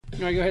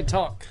All right, go ahead and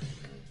talk.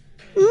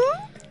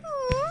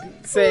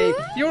 Say,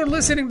 you're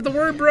listening to the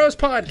Word Bros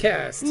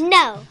podcast.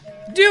 No.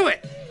 Do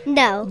it.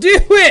 No. Do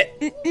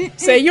it.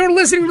 Say, you're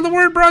listening to the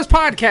Word Bros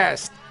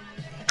podcast.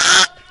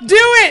 Do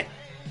it.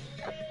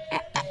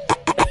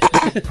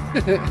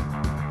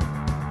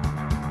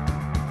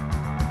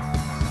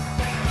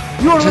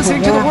 You're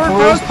listening to the Word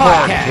Bros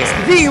podcast.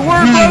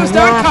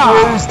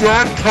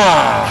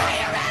 TheWordBros.com.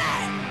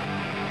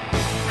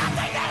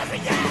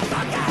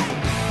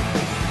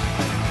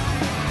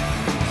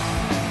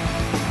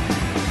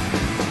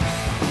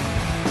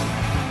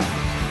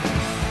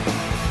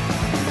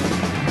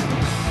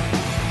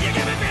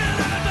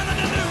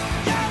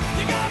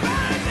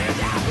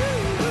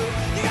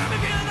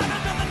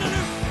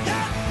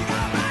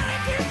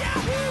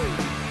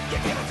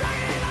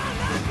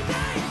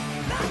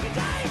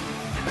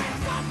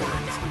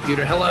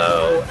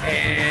 Hello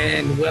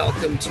and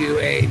welcome to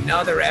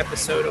another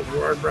episode of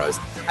Word Bros.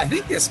 I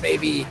think this may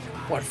be,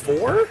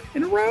 4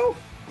 in a row?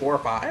 4 or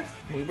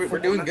 5? We're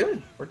doing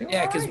good. We're doing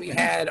because we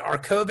had our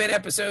COVID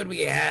episode.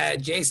 We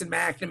had Jason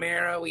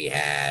McNamara. We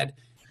had,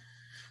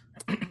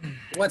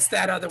 what's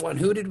that other one?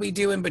 Who did we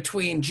do in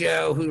between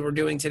Joe, who we're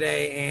doing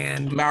today,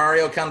 and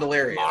Mario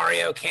Candelaria,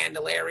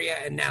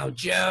 and now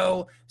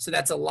Joe. So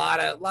that's a lot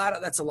of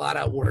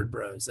Word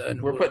Bros.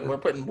 And we're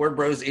putting Word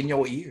Bros in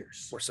your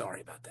ears. We're sorry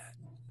about that.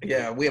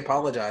 Yeah, we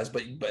apologize,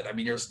 but I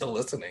mean, you're still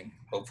listening,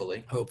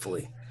 hopefully.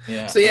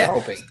 Yeah. So yeah.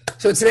 Hoping.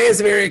 So today is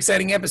a very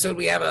exciting episode.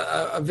 We have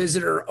a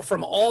visitor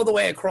from all the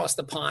way across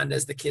the pond,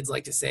 as the kids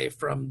like to say,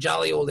 from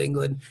jolly old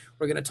England.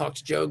 We're going to talk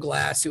to Joe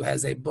Glass, who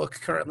has a book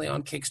currently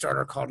on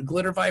Kickstarter called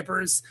Glitter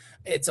Vipers.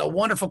 It's a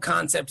wonderful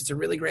concept. It's a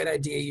really great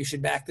idea. You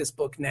should back this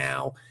book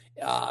now.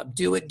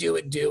 Do it.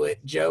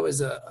 Joe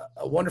is a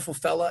wonderful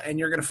fella, and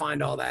you're going to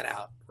find all that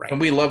out. Right? And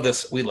we love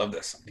this. We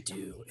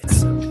do. It's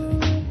so good.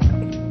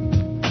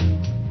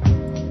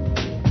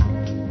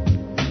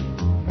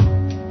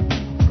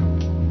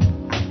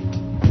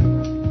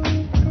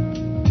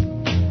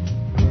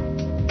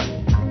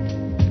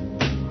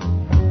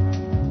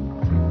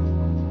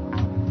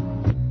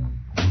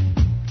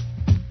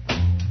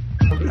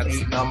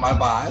 On my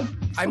vibe.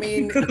 I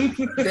mean,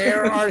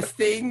 there are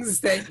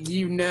things that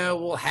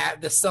will have.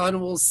 The sun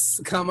will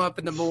come up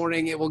in the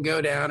morning, it will go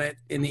down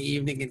in the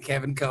evening, and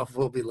Kevin Cuff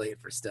will be late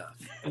for stuff.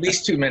 At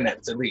least 2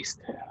 minutes, at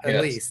least.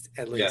 At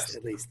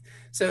least.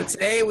 So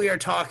today we are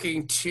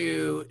talking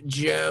to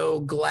Joe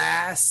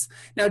Glass.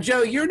 Now,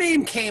 Joe, your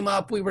name came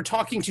up. We were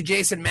talking to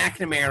Jason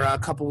McNamara a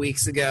couple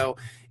weeks ago,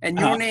 and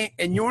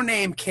your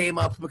name came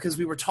up because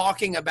we were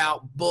talking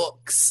about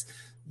books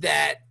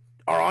that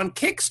are on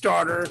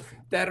Kickstarter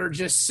that are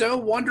just so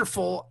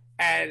wonderful,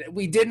 and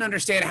we didn't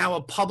understand how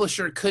a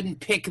publisher couldn't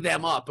pick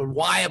them up or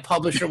why a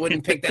publisher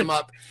wouldn't pick them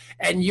up.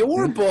 And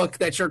your book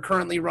that you're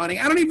currently running,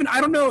 I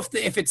don't know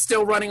if it's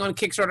still running on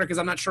Kickstarter, because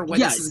I'm not sure when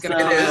this is going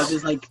to come out.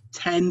 There's like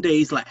 10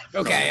 days left.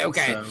 Okay.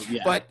 So,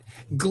 yeah. But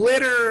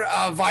Glitter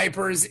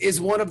Vipers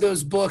is one of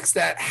those books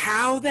that,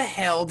 how the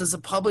hell does a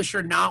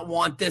publisher not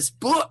want this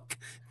book?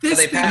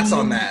 They pass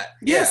on that.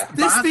 Yes,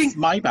 yeah. That's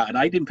my bad.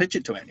 I didn't pitch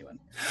it to anyone.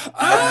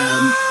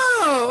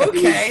 Oh,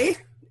 okay.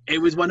 It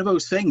was one of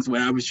those things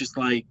where I was just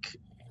like,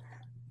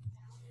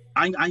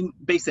 I'm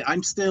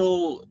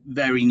still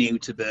very new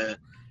to the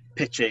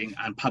pitching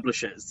and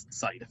publishers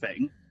side of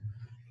thing,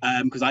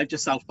 because I've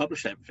just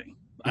self-published everything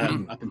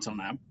up until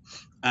now,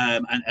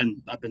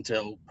 and up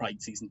until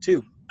Pride Season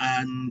 2,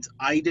 and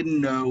I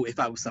didn't know if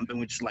that was something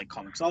which like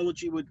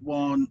Comixology would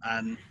want,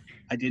 and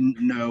I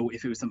didn't know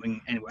if it was something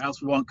anywhere else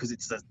would want, because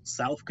it's a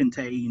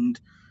self-contained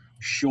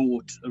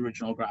short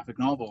original graphic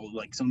novel.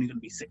 Like, it's only going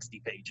to be 60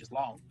 pages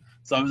long.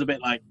 So I was a bit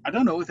like, I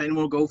don't know if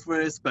anyone will go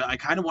for this, but I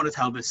kind of want to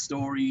tell this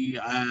story.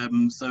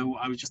 So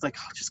I was just like,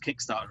 I'll just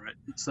Kickstarter it.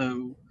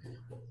 So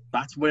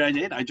that's what I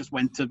did. I just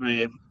went to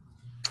the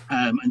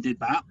and did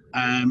that.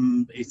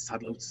 It's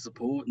had loads of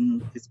support,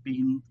 and it's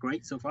been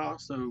great so far.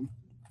 So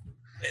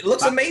it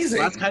looks amazing.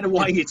 That's kind of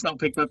why it's not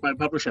picked up by a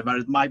publisher. But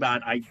it's my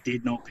bad. I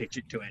did not pitch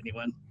it to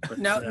anyone. But,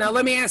 now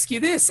let me ask you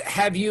this: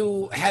 Have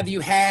you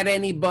had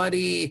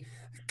anybody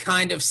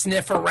kind of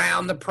sniff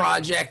around the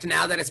project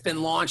now that it's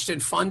been launched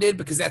and funded?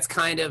 Because that's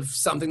kind of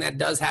something that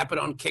does happen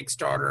on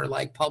Kickstarter.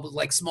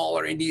 Like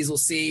smaller indies will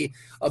see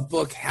a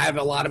book have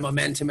a lot of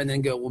momentum and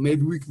then go, well,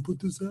 maybe we can put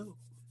this out.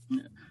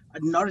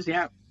 Not as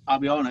yet, I'll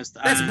be honest.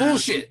 That's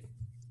bullshit.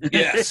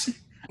 Yes.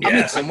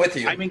 Yes, I'm with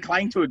you. I'm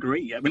inclined to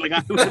agree. I mean, like,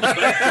 I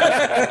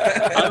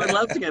would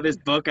love to get this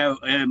book out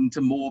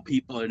to more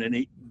people in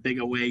a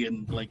bigger way,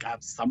 and like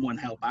have someone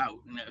help out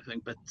and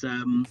everything. But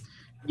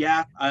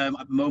at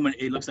the moment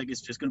it looks like it's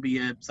just going to be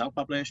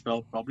self-published.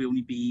 There'll probably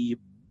only be,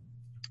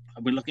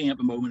 we're looking at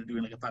the moment of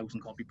doing like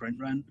 1,000 copy print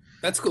run.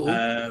 That's cool.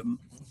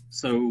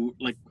 So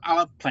like I'll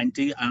have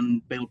plenty,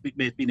 and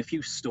there's been a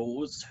few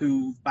stores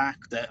who've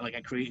backed it. Like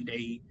I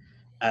created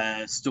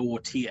a store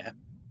tier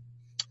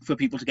for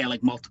people to get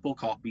like multiple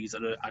copies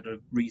at a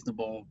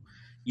reasonable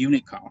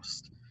unit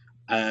cost,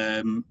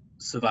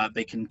 so that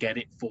they can get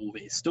it for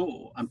their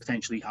store and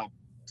potentially help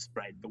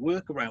spread the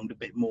work around a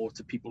bit more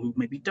to people who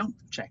maybe don't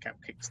check out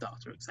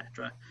Kickstarter,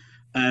 etc.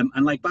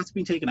 And like that's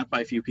been taken up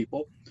by a few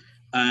people.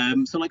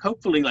 So like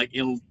hopefully like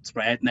it'll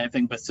spread and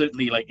everything, but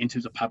certainly like in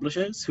terms of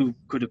publishers who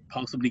could have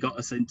possibly got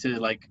us into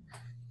like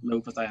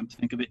loath as I am to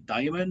think of it,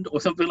 Diamond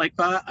or something like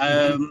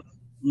that.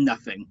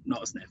 Nothing,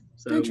 not a sniff.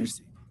 So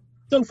Interesting.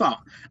 So far,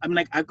 I mean,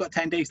 like I've got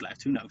 10 days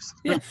left. Who knows?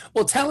 Yeah.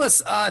 Well, tell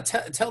us,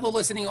 tell the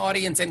listening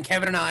audience and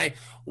Kevin and I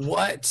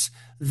what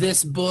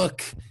this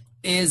book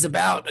is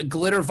about.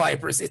 Glitter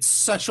Vipers. It's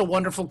such a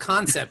wonderful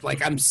concept.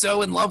 Like I'm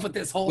so in love with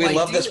this whole. We idea.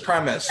 love this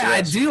premise. Yeah,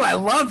 Yes. I do. I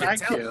love it.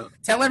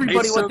 Tell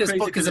everybody it's what so this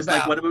book is it's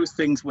about. like one of those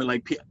things where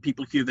like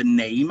people hear the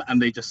name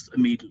and they just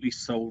immediately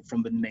sold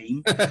from the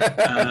name,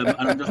 and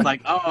I'm just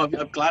like, oh, I'm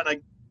glad I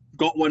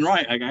got one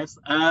right, I guess.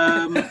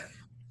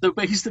 So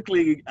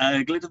basically,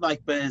 Glitter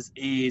Vipers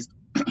is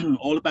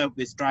all about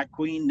this drag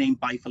queen named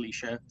Bi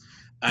Felicia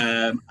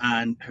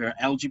and her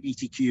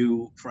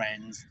LGBTQ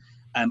friends,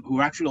 who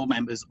are actually all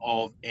members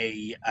of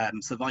a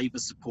survivor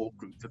support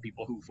group for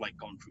people who've like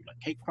gone through like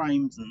hate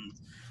crimes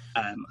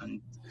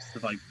and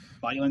survived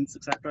violence,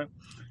 etc.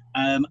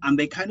 And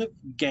they kind of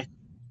get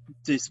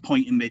this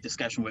point in their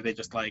discussion where they're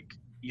just like,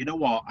 you know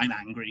what, I'm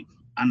angry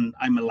and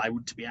I'm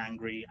allowed to be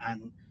angry,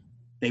 and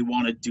they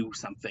want to do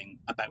something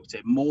about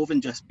it more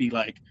than just be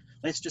like,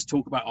 let's just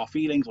talk about our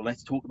feelings or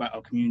let's talk about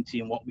our community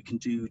and what we can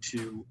do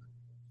to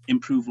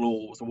improve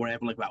laws or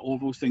whatever like that. All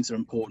those things are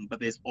important,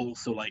 but there's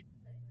also like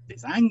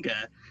this anger,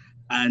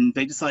 and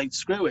they decide,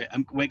 screw it,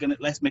 and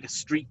let's make a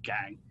street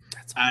gang.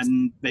 That's awesome.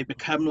 And they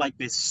become like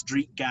this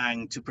street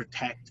gang to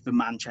protect the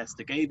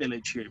Manchester gay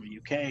village here in the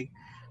UK,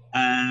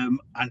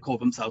 and call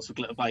themselves the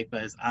Glitter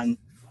Vipers. And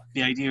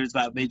the idea is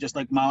that they just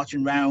like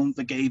marching around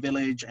the gay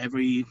village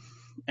every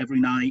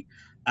night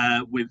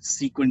with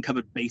sequin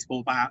covered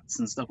baseball bats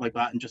and stuff like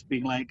that, and just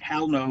being like,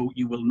 hell no,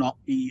 you will not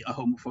be a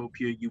homophobe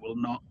here, you will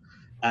not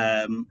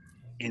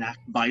enact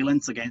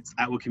violence against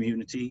our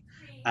community.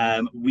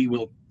 We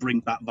will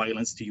bring that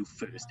violence to you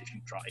first if you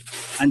try.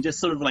 And just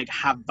sort of like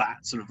have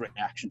that sort of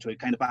reaction to it,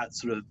 kind of that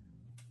sort of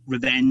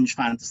revenge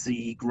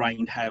fantasy,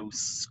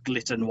 grindhouse,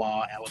 glitter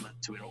noir element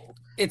to it all.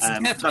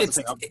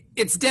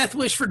 It's Death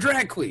Wish for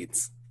drag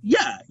queens.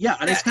 Yeah,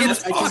 and it's kind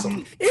of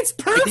awesome. It's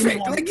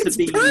perfect. Like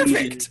it's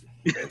perfect.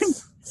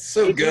 It's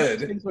so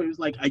good. It was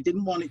like I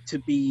didn't want it to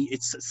be.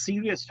 It's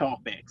serious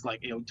topics,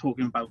 like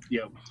talking about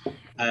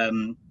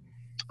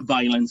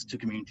violence to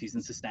communities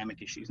and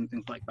systemic issues and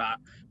things like that.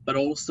 But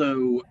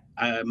also,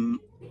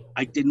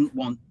 I didn't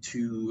want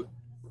to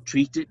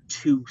treat it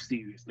too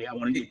seriously. I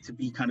wanted it to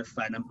be kind of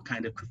fun and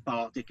kind of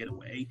cathartic in a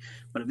way,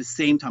 but at the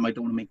same time, I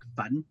don't want to make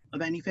fun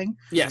of anything.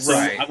 Yes, so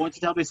right. I wanted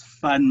to have this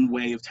fun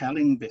way of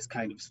telling this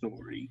kind of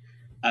story,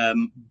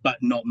 but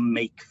not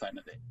make fun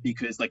of it,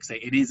 because, like I say,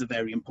 it is a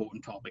very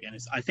important topic, and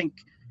I think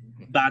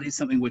that is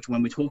something which,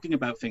 when we're talking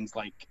about things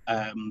like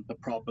the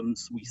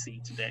problems we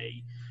see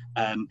today,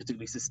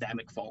 particularly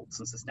systemic faults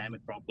and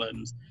systemic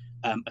problems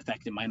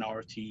affecting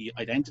minority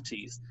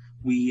identities,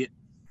 we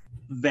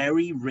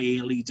very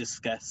rarely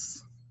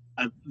discuss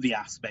the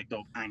aspect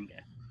of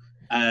anger.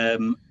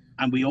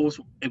 And we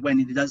also, when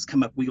it does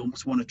come up, we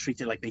almost want to treat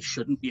it like they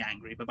shouldn't be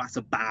angry, but that's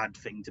a bad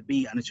thing to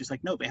be. And it's just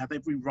like, no, they have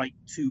every right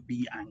to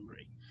be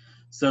angry.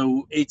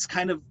 So it's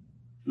kind of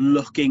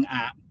looking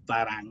at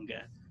that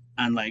anger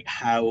and like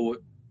how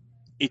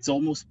it's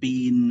almost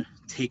been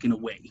taken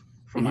away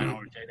from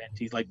minority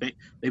identities. Like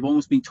they've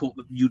almost been taught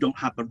that you don't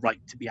have the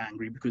right to be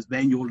angry because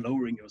then you're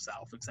lowering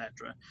yourself,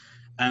 etc.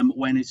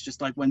 When it's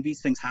just like, when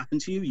these things happen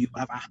to you, you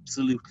have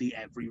absolutely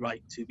every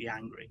right to be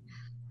angry.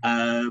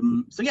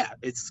 So yeah,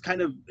 it's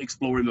kind of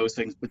exploring those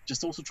things, but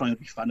just also trying to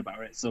be fun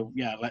about it. So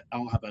yeah,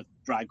 I'll have a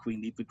drag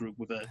queen lead the group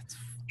with a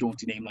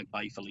jaunty name like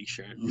Bi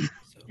Felicia.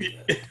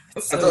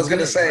 That's what I was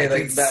gonna say.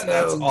 Like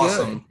that's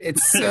awesome.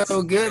 It's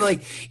so good.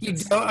 Like you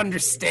don't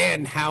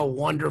understand how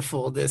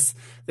wonderful this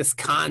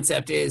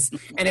concept is,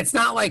 and it's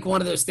not like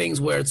one of those things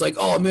where it's like,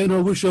 oh man,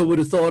 I wish I would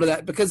have thought of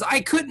that, because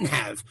I couldn't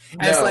have.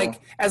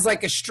 As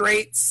like a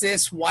straight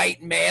cis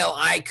white male,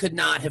 I could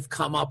not have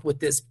come up with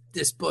this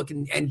book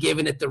and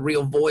given it the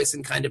real voice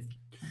and kind of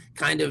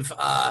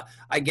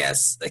I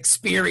guess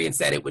experience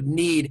that it would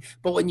need.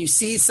 But when you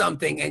see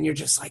something and you're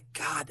just like,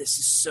 God, this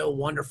is so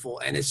wonderful,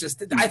 and it's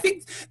just, I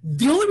think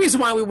the only reason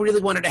why we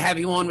really wanted to have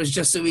you on was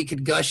just so we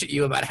could gush at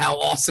you about how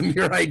awesome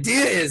your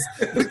idea is,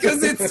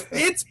 because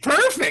it's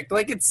perfect.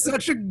 Like it's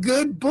such a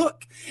good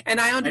book,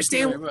 and I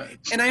understand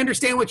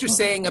what you're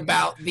saying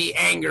about the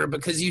anger,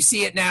 because you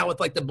see it now with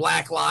like the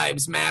Black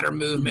Lives Matter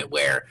movement,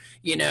 where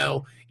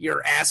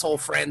your asshole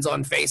friends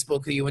on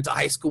Facebook who you went to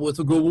high school with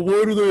will go, well,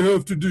 why do they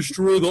have to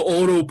destroy the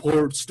auto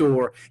parts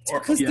store? It's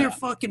because they're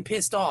fucking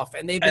pissed off,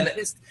 and they've been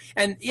pissed,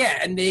 and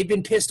they've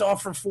been pissed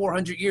off for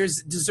 400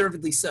 years,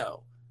 deservedly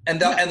so.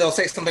 And they'll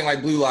say something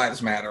like Blue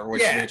Lives Matter,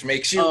 which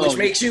makes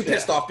you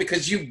pissed off,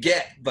 because you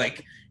get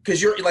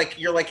because you're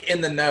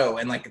in the know,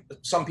 and like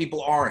some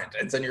people aren't,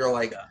 and then you're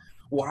like,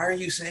 why are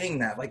you saying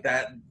that like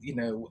that?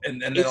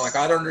 And they're like,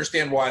 I don't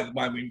understand why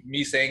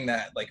me saying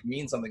that like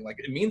means something. Like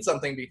it means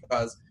something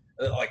because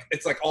like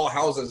it's like all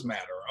houses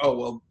matter.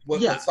 Oh well,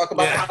 let's talk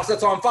about the house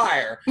that's on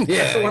fire.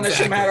 That's the one that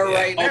should matter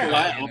right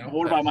now.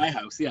 What about my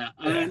house?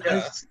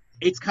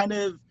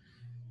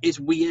 it's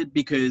weird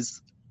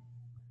because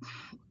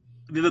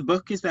the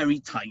book is very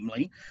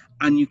timely,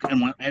 and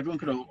everyone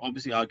could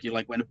obviously argue,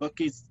 like, when a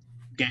book is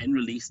getting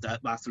released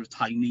at that sort of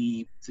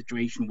timely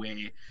situation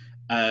where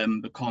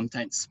the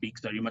content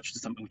speaks very much to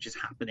something which is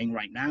happening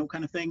right now,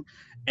 kind of thing,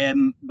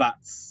 that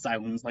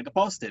sounds like a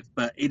positive,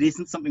 but it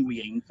isn't something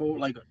we aim for.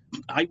 Like,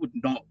 I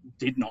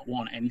did not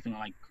want anything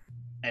like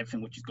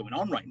everything which is going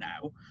on right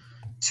now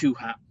to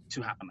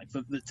happen.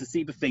 Like, to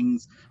see the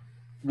things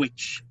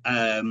which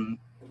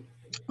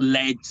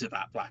led to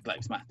that Black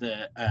Lives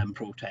Matter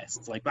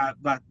protests, like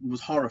that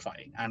was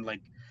horrifying. And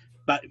like,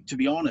 but to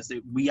be honest,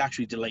 we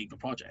actually delayed the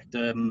project.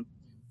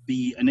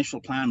 The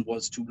initial plan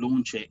was to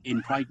launch it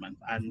in Pride Month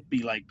and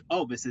be like,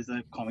 oh, this is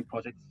a comic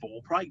project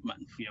for Pride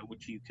Month,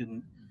 which you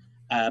can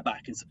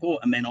back and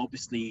support. And then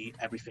obviously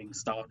everything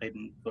started,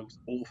 and those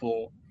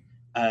awful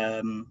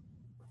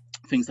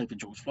things like the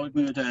George Floyd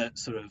murder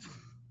sort of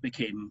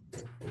became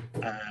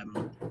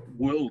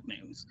world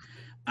news.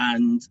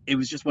 And it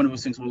was just one of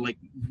those things where, like,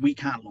 we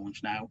can't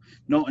launch now,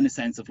 not in a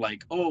sense of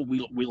like, oh,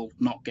 we'll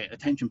not get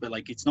attention, but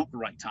like, it's not the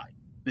right time.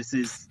 This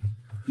is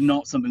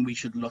not something we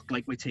should look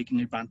like we're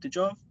taking advantage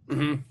of.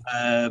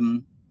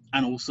 And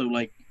also,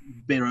 like,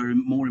 there are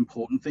more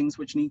important things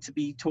which need to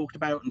be talked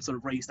about and sort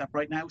of raised up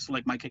right now. So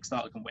like, my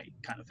Kickstarter can wait,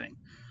 kind of thing.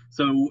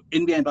 So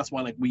in the end, that's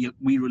why, like, we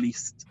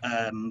released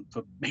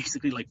for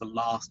basically like the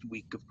last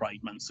week of Pride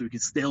Month, so we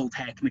could still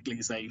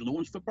technically say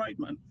launch for Pride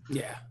Month.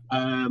 Yeah.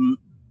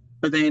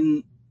 But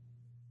then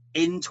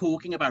in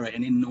talking about it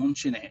and in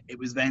launching it, it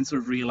was then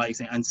sort of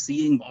realizing and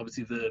seeing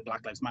obviously the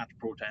Black Lives Matter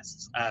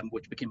protests,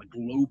 which became a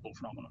global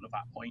phenomenon at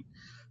that point.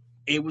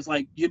 It was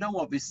like, you know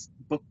what, this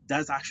book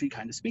does actually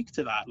kind of speak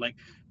to that. Like,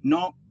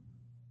 not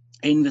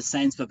in the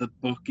sense that the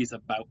book is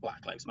about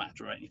Black Lives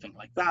Matter or anything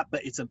like that,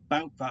 but it's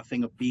about that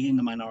thing of being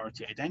a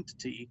minority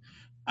identity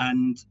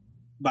and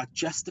that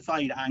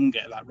justified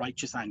anger, that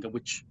righteous anger,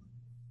 which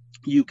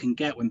you can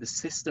get when the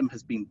system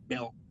has been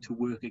built to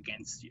work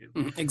against you.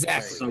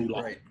 Exactly. So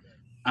long. Right.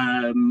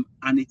 And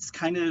it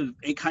kind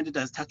of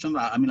does touch on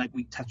that. I mean, like,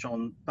 we touch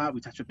on that.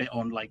 We touch a bit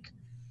on like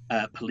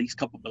police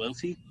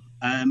culpability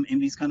in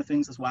these kind of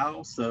things as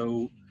well.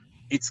 So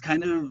it's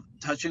kind of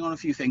touching on a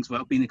few things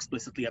without being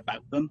explicitly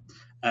about them.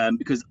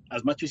 Because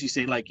as much as you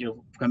say, like, you're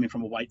coming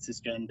from a white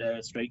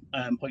cisgender straight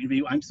point of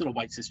view, I'm still a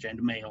white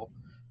cisgender male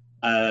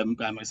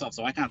guy myself,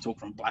 so I can't talk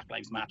from Black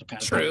Lives Matter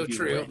kind of point of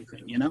view or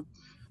anything, you know.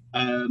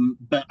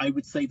 But I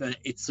would say that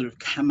it's sort of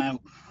come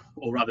out,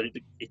 or rather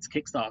it's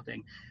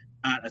kickstarting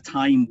at a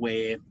time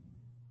where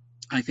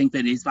I think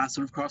there is that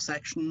sort of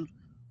cross-section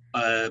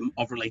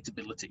of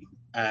relatability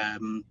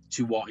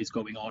to what is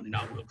going on in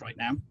our world right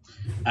now,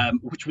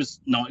 which was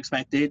not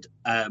expected,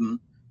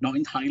 not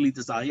entirely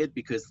desired,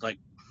 because, like,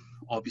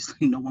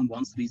 obviously no one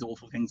wants these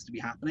awful things to be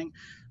happening,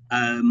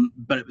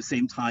 but at the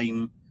same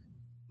time,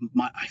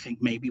 I think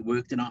maybe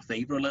worked in our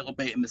favor a little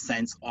bit, in the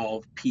sense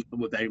of people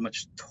were very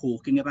much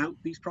talking about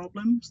these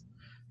problems,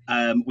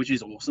 which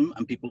is awesome,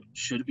 and people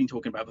should have been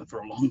talking about them for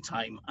a long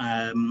time,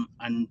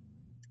 and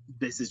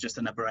this is just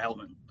another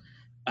element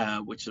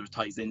which sort of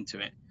ties into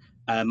it,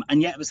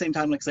 and yet at the same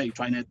time, like I say,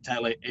 trying to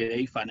tell it in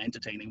a fun,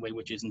 entertaining way,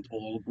 which isn't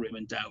all grim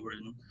and dour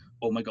and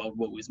oh my god,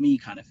 woe is me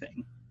kind of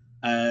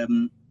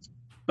thing,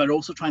 but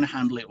also trying to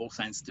handle it all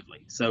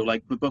sensitively. So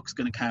like, the book's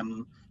going to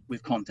come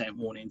with content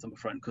warnings on the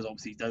front, because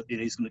obviously it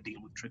is going to deal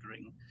with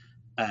triggering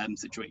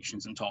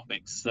situations and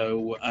topics,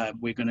 so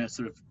we're going to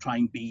sort of try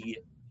and be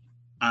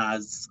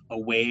as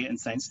aware and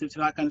sensitive to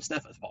that kind of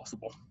stuff as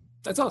possible.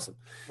 That's awesome.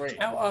 Right.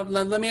 Now,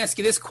 let me ask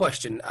you this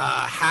question.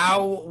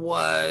 How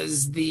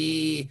was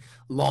the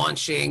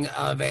launching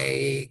of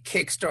a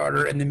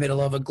Kickstarter in the middle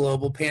of a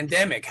global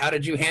pandemic? How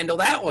did you handle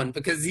that one?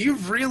 Because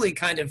you've really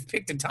kind of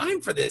picked a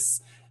time for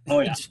this. Oh,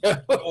 yeah.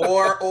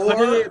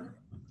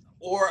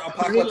 Or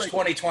Apocalypse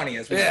 2020,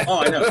 as we know. Oh,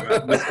 I know.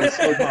 Right? It's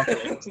so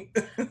apocalypse.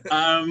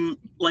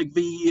 Like,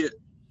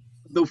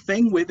 the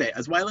thing with it,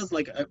 as well as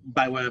like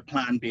our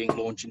plan being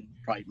launch in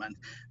Pride Month,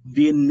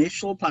 the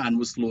initial plan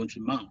was to launch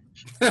in March,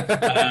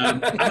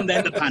 and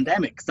then the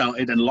pandemic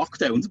started and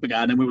lockdowns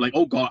began, and we were like,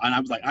 oh god, and I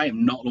was like, I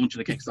am not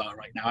launching a Kickstarter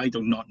right now. I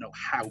do not know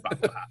how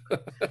that will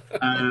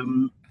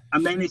happen.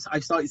 And then I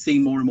started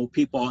seeing more and more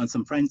people and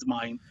some friends of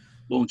mine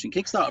launching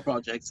Kickstarter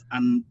projects,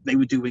 and they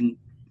were doing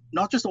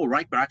not just all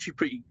right, but actually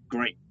pretty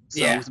great.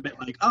 So it was a bit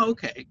like, oh,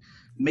 okay,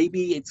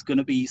 maybe it's going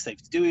to be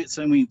safe to do it.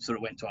 So we sort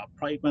of went to our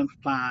Pride Month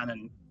plan,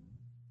 and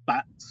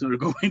that sort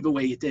of going the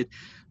way it did.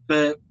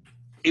 But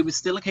it was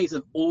still a case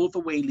of all the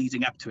way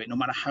leading up to it, no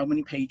matter how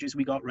many pages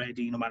we got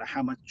ready, no matter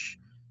how much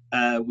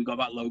we got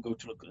that logo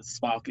to look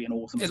sparkly and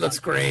awesome. It looks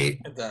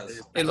great. It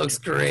does. It looks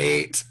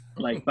great.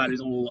 Like, that is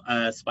all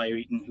Spire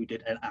Eaton, who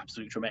did an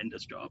absolute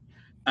tremendous job.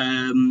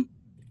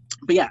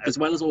 But yeah, as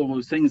well as all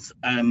those things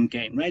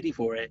getting ready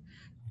for it,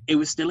 it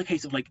was still a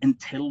case of like,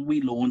 until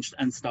we launched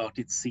and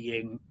started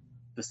seeing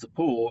the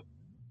support,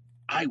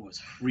 I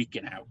was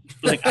freaking out.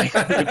 Like,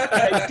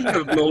 the idea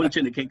of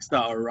launching a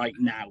Kickstarter right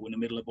now in the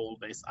middle of all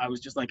this, I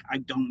was just like, I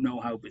don't know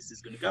how this is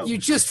going to go. You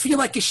just feel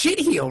like a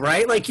shitheel,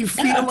 right? Like you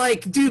feel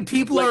like, dude,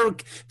 people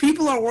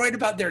are worried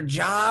about their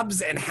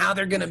jobs and how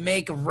they're going to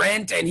make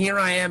rent, and here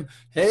I am,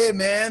 hey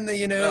man,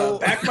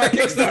 back my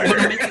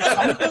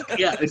Kickstarter.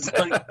 Yeah, it's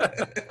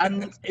like,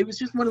 and it was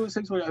just one of those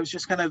things where I was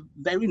just kind of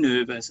very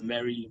nervous and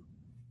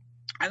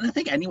and I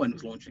think anyone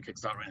who's launching a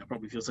Kickstarter right now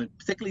probably feels so,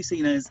 particularly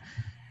seen as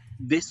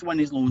this one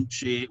was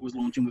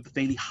launching with a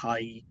fairly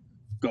high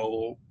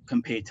goal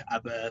compared to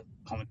other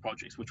comic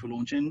projects which were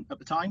launching at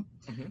the time.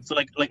 Mm-hmm. So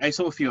like I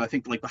saw a few, I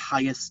think like the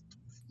highest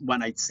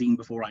one I'd seen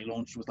before I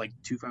launched was like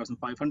 £2,500,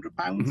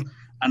 mm-hmm.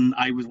 and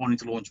I was wanting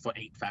to launch for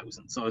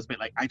 8,000. So I was a bit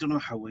like, I don't know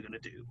how we're gonna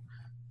do,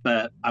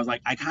 but I was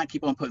like, I can't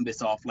keep on putting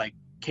this off. Like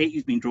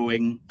Katie's been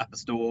drawing up a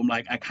storm.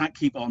 Like I can't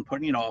keep on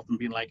putting it off and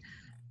being like,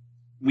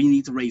 we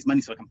need to raise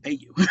money so I can pay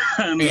you.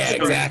 Yeah,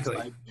 exactly.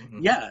 Like,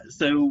 yeah,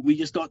 so we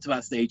just got to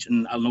that stage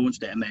and I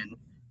launched it, and then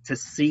to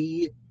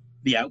see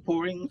the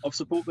outpouring of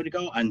support that it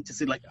got, and to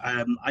see like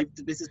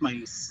this is my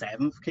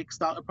 7th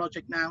Kickstarter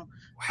project now.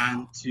 Wow.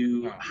 And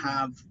to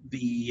have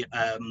the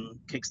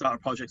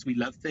Kickstarter projects we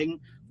love thing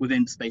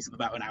within the space of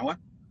about an hour,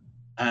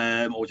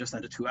 or just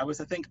under 2 hours,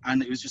 I think,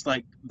 and it was just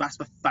like that's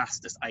the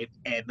fastest I've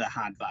ever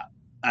had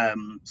that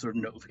sort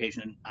of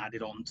notification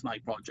added on to my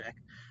project.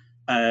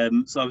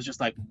 So I was just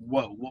like,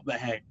 whoa, what the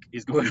heck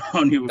is going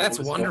on here? That's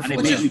wonderful.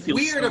 Which is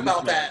weird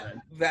about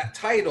that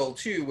title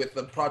too, with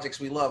the projects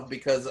we love,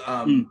 because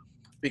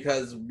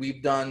because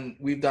we've done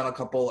a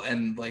couple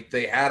and like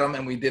they had them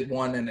and we did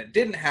one and it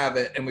didn't have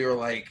it, and we were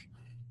like,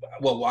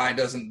 well, why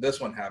doesn't this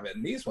one have it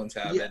and these ones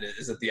have it?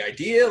 Is it the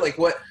idea? Like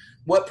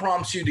what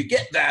prompts you to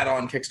get that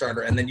on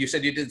Kickstarter? And then you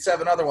said you did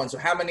 7 other ones. So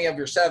how many of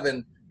your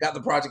 7 got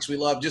the projects we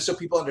love, just so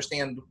people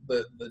understand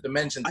the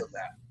dimensions of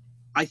that?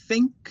 I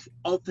think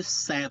of the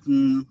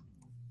 7,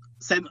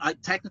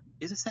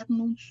 is it 7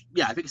 launched?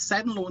 Yeah, I think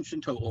 7 launched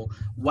in total.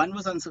 1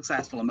 was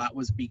unsuccessful, and that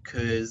was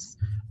because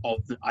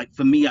of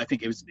for me, I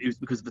think it was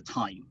because of the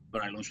time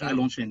that I launched it. I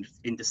launched it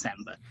in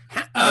December.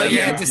 Oh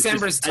yeah,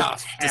 December's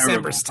tough.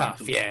 December's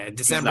tough. Yeah,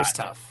 December's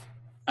tough.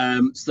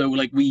 So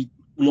like we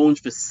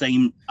launched the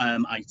same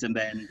item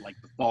then like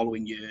the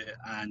following year,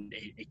 and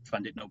it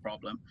funded no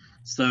problem.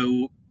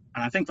 So.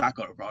 And I think that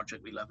got a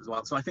project we love as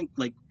well. So I think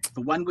like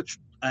the one which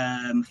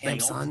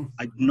failed,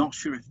 I'm not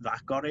sure if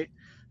that got it.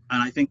 And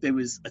I think there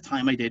was a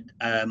time I did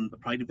the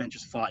Pride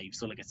Adventures 5,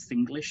 so like a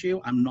single issue.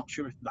 I'm not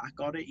sure if that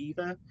got it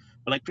either.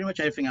 But like pretty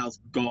much everything else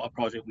got a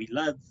project we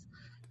love,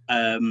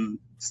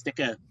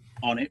 sticker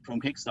on it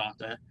from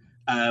Kickstarter.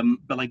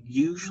 But like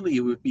usually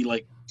it would be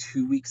like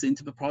 2 weeks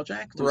into the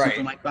project or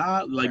something like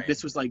that. Like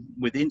this was like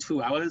within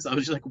 2 hours. I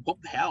was just like,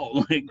 what the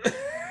hell? Like.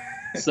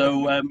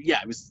 So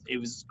it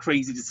was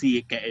crazy to see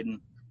it getting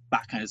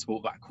that kind of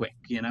support that quick,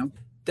 you know.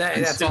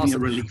 That's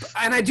awesome. A relief.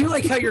 And I do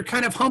like how you're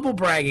kind of humble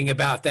bragging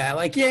about that.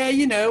 Like, yeah,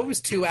 you know, it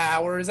was 2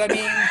 hours. I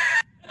mean,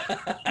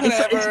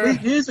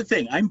 here's the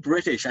thing. I'm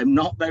British. I'm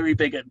not very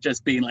big at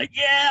just being like,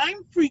 yeah,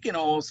 I'm freaking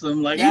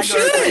awesome. Like, you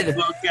should.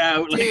 Look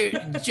out.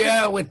 Dude,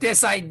 Joe, with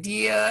this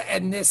idea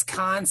and this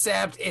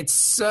concept,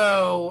 it's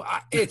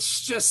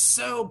just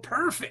so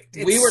perfect.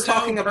 We were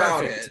talking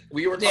about it.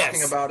 We were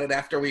talking about it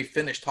after we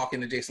finished talking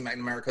to Jason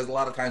McNamara, because a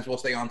lot of times we'll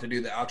stay on to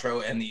do the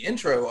outro and the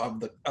intro of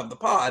the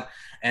pod,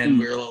 and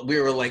we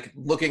were like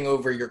looking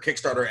over your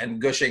Kickstarter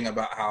and gushing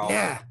about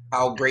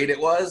how great it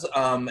was.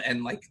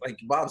 And like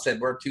Bob said,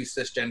 we're 2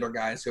 cisgender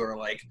guys who are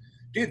like,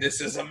 dude, this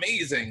is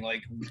amazing.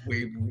 Like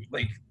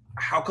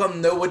how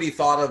come nobody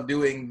thought of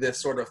doing this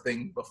sort of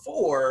thing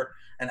before,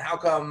 and how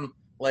come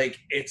like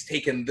it's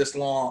taken this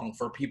long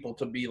for people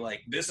to be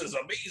like, this is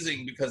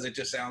amazing, because it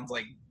just sounds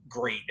like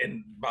great.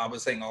 And Bob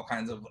was saying all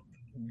kinds of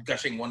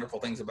gushing wonderful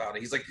things about it.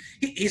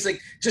 He's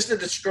like just a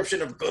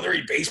description of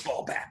glittery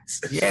baseball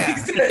bats. Yeah,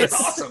 it's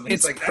awesome.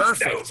 It's like,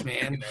 perfect, dope,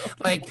 man. You know?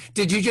 Like,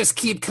 did you just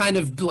keep kind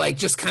of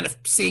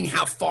seeing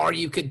how far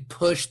you could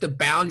push the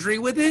boundary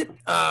with it?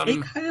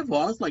 It kind of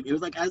was like, it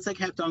was like as I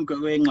kept on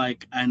going,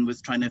 like, and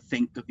was trying to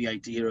think of the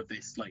idea of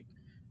this like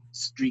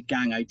street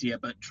gang idea,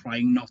 but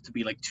trying not to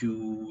be like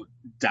too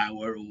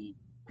dour or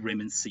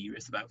grim and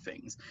serious about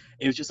things.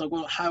 It was just like,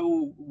 well,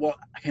 what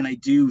can I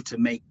do to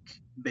make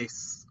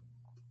this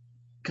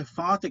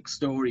cathartic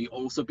story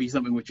also be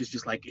something which is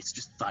just like, it's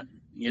just fun,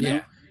 you know?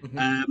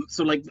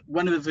 So like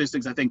one of the first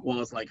things I think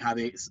was like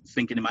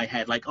thinking in my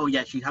head like, oh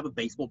yeah, she'd have a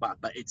baseball bat,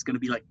 but it's going to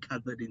be like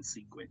covered in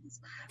sequins,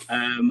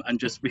 and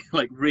just be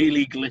like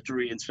really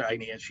glittery and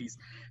shiny, and she's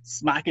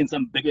smacking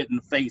some bigot in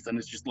the face, and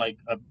it's just like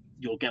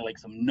you'll get like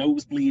some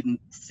nosebleed and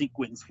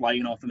sequins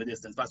flying off in the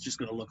distance. That's just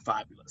going to look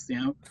fabulous, you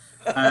know?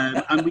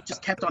 And we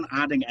just kept on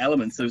adding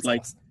elements. So it was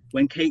like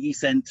when Katie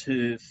sent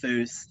her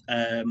first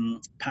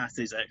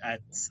passes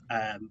at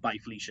by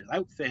Felicia's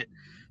outfit,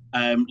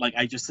 like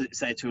I just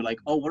said to her like,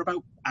 oh, what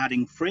about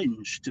adding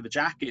fringe to the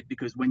jacket,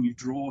 because when you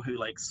draw her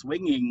like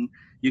swinging,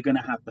 you're going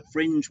to have the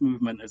fringe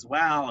movement as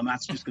well, and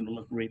that's just going to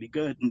look really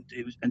good.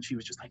 And she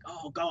was just like,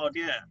 oh god,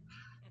 yeah.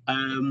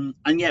 And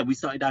yeah, we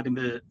started adding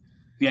the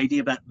the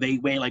idea that they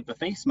wear like the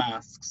face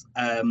masks,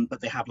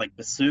 but they have like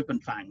the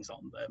serpent fangs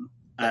on them,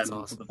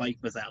 awesome. for the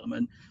Vipers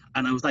element.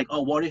 And I was like,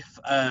 oh, what if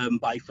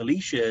by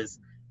Felicia's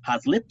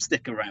has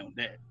lipstick around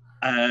it?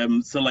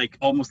 So like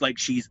almost like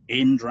she's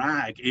in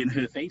drag in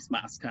her face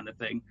mask kind of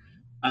thing.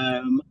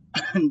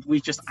 And we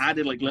just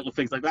added like little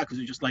things like that because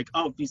we're just like,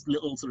 oh, these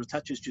little sort of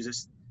touches to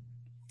just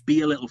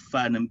be a little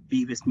fun and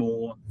be this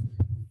more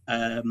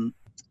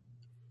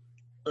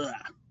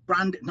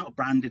branded, not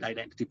branded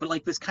identity, but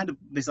like this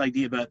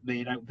idea that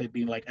they're out there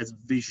being like as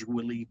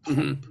visually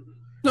pop.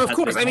 No, of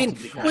course. I mean,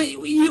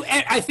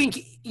 I think,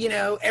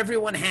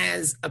 everyone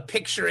has a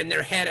picture in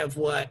their head of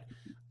what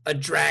a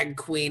drag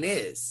queen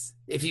is.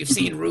 If you've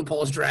seen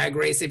RuPaul's Drag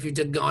Race, if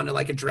you've gone to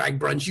like a drag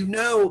brunch, you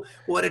know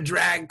what a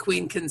drag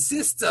queen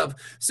consists of.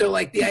 So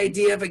like the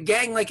idea of a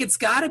gang, like it's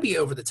got to be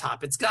over the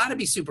top. It's got to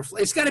be super.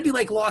 It's got to be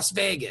like Las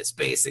Vegas,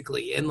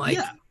 basically, and like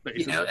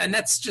and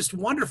that's just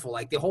wonderful.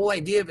 Like the whole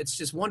idea of it's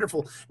just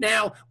wonderful.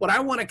 Now, what I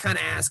want to kind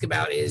of ask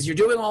about is you're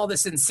doing all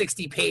this in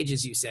 60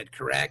 pages. You said,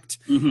 correct?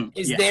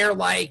 Is there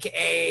like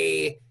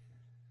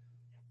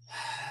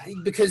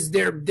because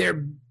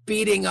they're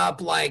beating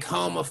up like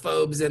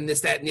homophobes and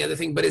this, that, and the other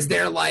thing, but is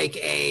there like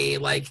a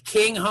like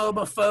king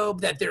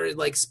homophobe that they're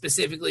like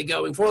specifically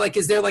going for? Like,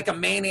 is there like a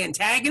main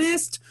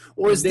antagonist,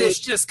 or is this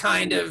just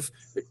kind of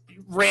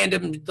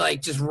random,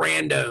 like just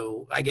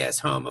rando, I guess,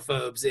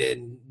 homophobes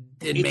in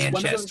Manchester? It's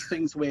one of those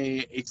things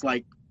where it's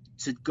like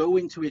to go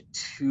into it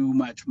too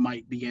much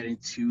might be getting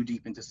too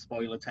deep into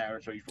spoiler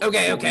territory.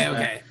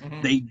 Okay.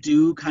 They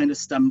do kind of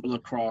stumble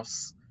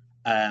across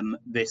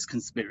this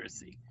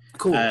conspiracy.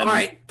 Cool. All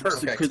right.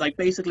 Perfect. Because like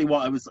basically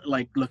what I was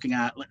like looking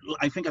at,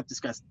 I think I've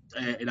discussed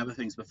in other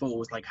things before,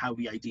 was like how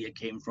the idea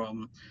came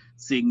from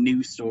seeing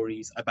news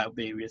stories about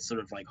various sort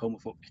of like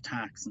homophobic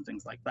attacks and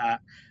things like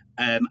that,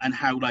 and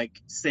how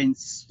like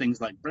since things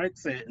like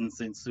Brexit and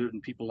since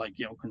certain people like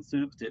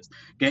conservatives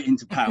get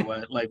into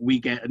power, like we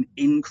get an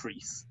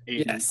increase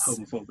in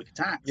homophobic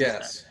attacks.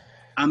 Yes.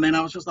 And then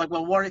I was just like,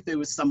 well, what if there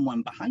was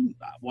someone behind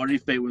that? What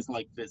if there was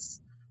like this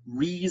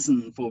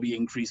reason for the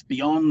increase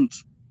beyond?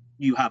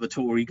 You have a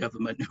Tory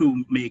government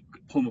who make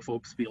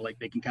homophobes feel like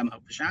they can come out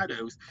of the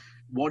shadows.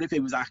 What if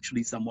it was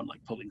actually someone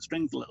like pulling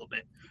strings a little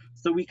bit?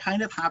 So we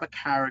kind of have a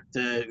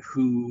character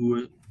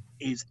who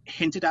is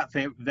hinted at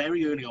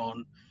very early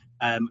on,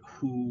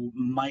 who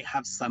might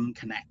have some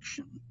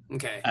connection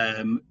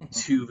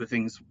to the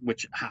things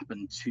which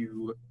happened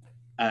to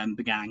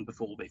the gang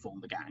before they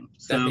formed the gang.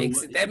 So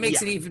that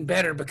makes it even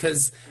better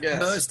because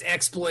most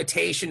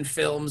exploitation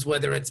films,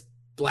 whether it's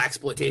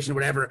blaxploitation or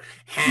whatever,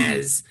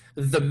 has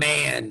the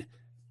man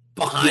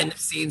behind the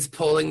scenes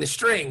pulling the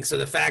string. So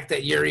the fact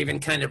that you're even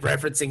kind of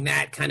referencing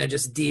that kind of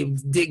just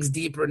digs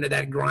deeper into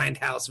that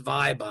grindhouse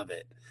vibe of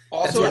it.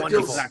 Also,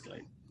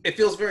 it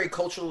feels very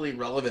culturally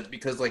relevant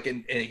because like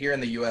here in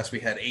the US we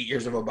had 8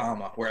 years of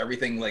Obama where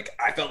everything, like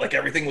I felt like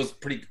everything was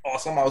pretty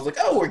awesome. I was like,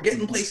 oh, we're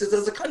getting places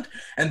as a country.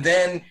 And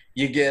then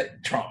you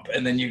get Trump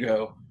and then you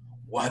go,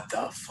 what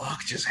the fuck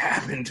just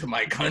happened to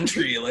my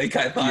country? Like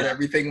I thought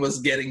everything was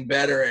getting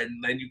better,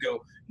 and then you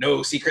go,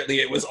 no, secretly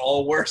it was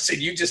all worse, and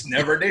you just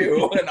never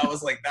knew. And I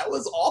was like, that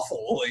was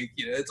awful. Like,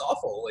 it's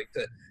awful. Like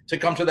to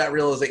come to that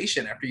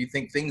realization after you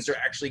think things are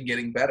actually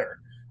getting better.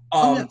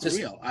 That's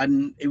real.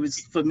 And it was,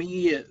 for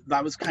me,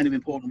 that was kind of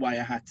important why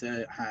I had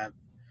to have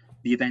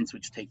the events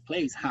which take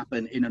place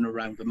happen in and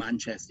around the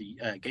Manchester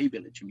gay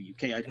village in the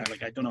UK.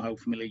 I don't know how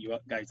familiar you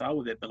guys are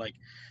with it, but like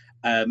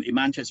in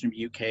Manchester in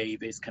the UK,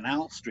 there's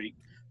Canal Street,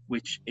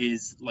 which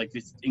is like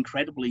this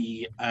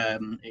incredibly,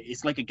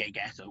 it's like a gay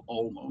ghetto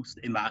almost,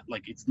 in that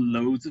like it's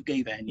loads of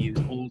gay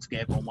venues all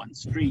together on one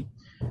street.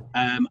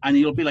 And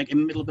you'll be like in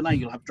the middle of the night,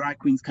 you'll have drag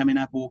queens coming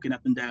up, walking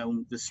up and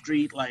down the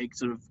street, like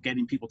sort of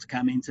getting people to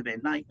come into their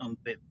night on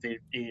their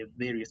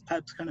various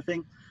pubs kind of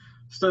thing.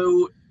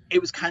 So it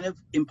was kind of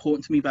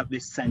important to me that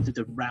this centered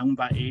around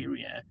that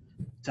area,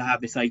 to have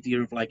this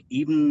idea of like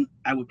even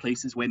our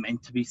places we're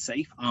meant to be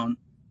safe aren't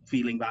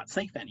feeling that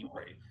safe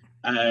anymore.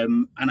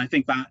 And I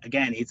think that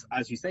again, it's,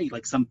 as you say,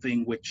 like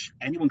something which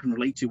anyone can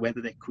relate to, whether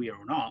they're queer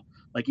or not.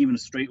 Like even a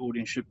straight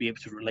audience should be able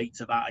to relate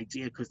to that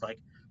idea, because like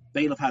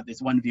they'll have had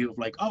this one view of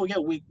like, oh yeah,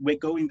 we're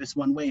going this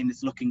one way and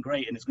it's looking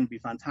great and it's going to be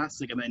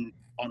fantastic, and then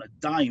on a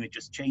dime it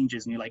just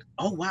changes and you're like,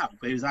 oh wow,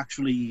 there's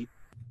actually,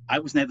 I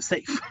was never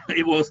safe.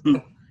 It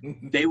wasn't,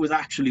 there was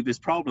actually this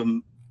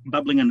problem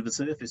bubbling under the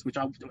surface which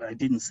I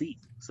didn't see.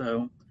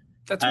 So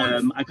that's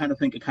wonderful. I kind of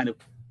think it kind of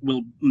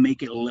will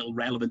make it a little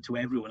relevant to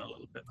everyone a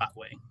little bit that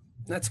way.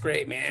 That's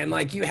great, man. And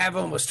like you have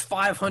almost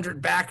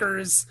 500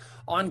 backers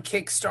on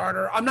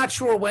Kickstarter. I'm not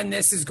sure when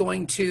this is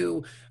going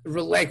to,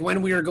 like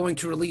when we are going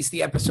to release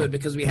the episode,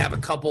 because we have a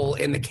couple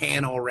in the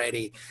can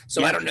already.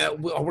 So I don't know.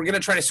 We're going to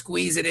try to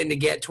squeeze it in to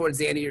get towards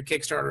the end of your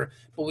Kickstarter.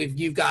 But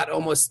you've got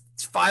almost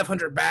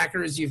 500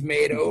 backers. You've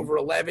made over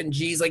 11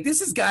 Gs. Like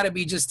this has got to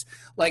be just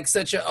like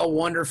such a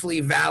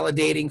wonderfully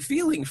validating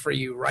feeling for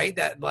you, right?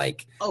 That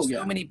like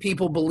so many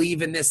people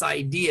believe in this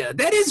idea.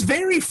 That is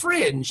very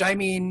fringe. I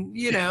mean,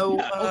 you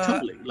know.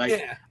 Totally.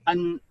 Like,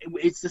 and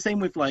it's the same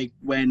with like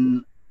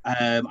when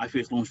I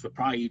first launched for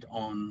Pride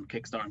on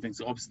Kickstarter and things.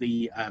 So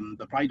obviously,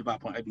 the Pride at that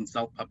point, I've been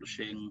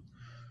self-publishing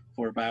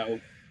for about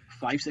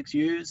 5-6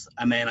 years,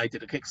 and then I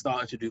did a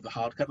Kickstarter to do the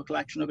hardcover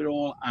collection of it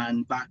all,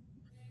 and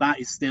that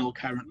is still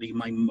currently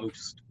my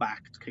most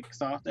backed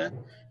Kickstarter,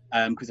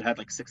 because it had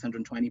like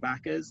 620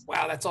 backers.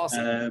 Wow, that's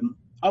awesome.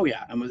 Oh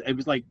yeah, and it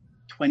was like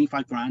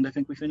 25 grand I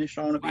think we finished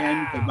on at the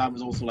end, but that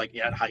was also like,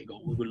 yeah, at high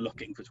goal we were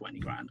looking for 20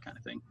 grand kind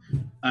of thing.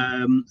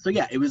 So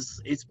yeah,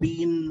 it's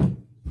been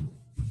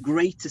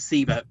great to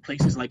see that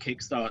places like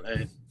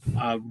Kickstarter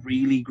are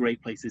really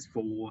great places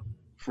for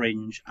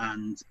fringe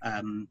and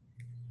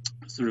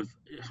sort of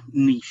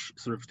niche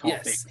sort of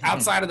topics. Yes,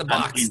 outside of the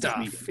box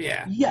stuff.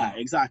 Yeah,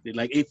 exactly.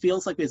 Like it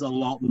feels like there's a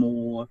lot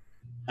more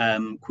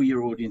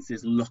queer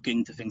audiences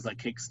looking to things like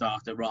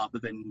Kickstarter rather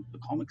than the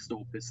comic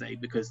store per se,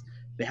 because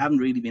they haven't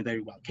really been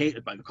very well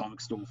catered by the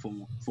comic store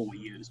for 4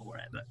 years or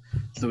whatever.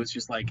 So it's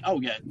just like, oh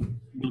yeah,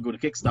 we'll go to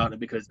Kickstarter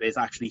because there's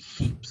actually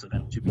heaps of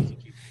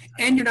LGBTQ.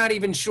 And you're not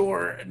even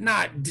sure,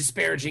 not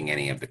disparaging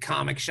any of the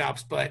comic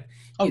shops, but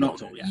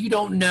you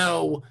don't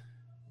know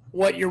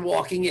what you're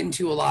walking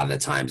into a lot of the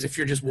times. If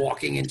you're just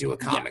walking into a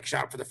comic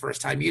shop for the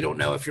first time, you don't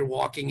know if you're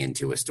walking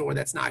into a store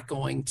that's not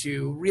going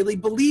to really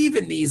believe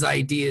in these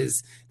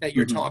ideas that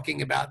you're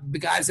talking about. The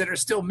guys that are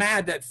still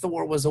mad that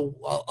Thor was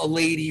a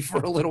lady for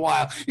a little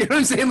while. You know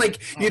what I'm saying?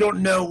 Like, you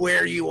don't know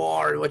where you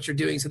are and what you're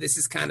doing. So this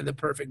is kind of the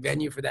perfect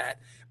venue for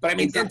that. But I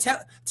mean, then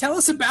tell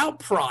us about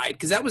Pride,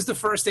 because that was the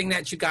first thing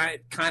that you got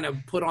kind of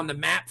put on the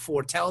map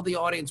for. Tell the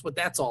audience what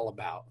that's all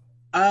about.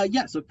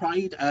 So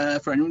Pride,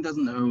 for anyone who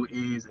doesn't know,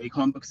 is a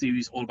comic book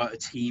series all about a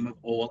team of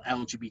all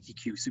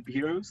LGBTQ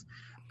superheroes.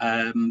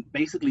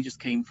 Basically just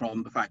came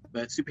from the fact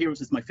that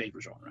superheroes is my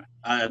favorite genre.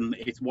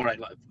 It's what I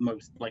love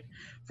most. Like,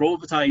 for all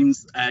the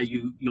times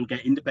you'll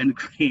get independent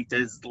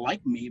creators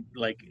like me,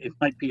 like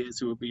my peers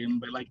who are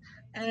being like,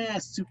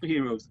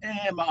 superheroes,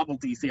 Marvel,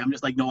 DC. I'm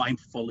just like, no, I'm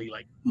fully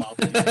like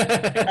Marvel.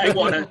 I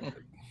want to,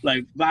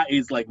 like, that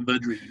is like the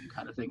dream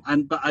kind of thing.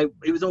 But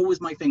it was always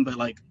my thing that,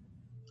 like,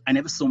 I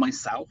never saw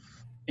myself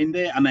in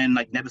there, and then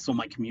like never saw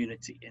my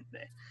community in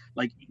there.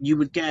 Like, you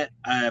would get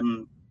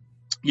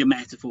your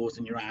metaphors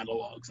and your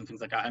analogs and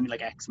things like that. I mean,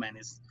 like X-Men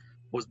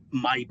was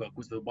my book,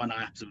 was the one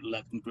I absolutely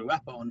loved and grew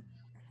up on.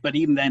 But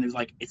even then, it was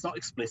like, it's not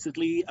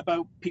explicitly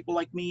about people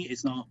like me.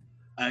 It's not.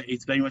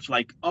 It's very much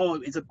like, oh,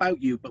 it's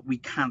about you, but we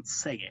can't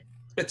say it.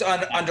 It's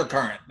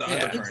undercurrent.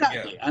 Undercurrent,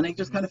 exactly. And it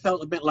just kind of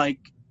felt a bit like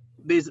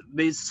there's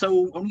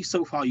only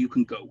so far you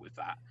can go with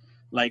that,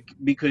 like,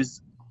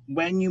 because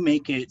when you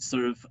make it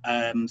sort of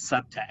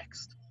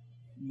subtext,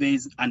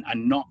 there's and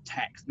not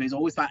text, there's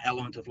always that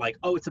element of like,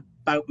 oh, it's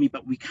about me,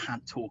 but we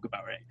can't talk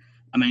about it.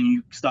 And then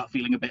you start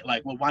feeling a bit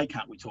like, well, why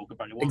can't we talk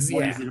about it? What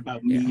is it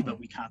about me that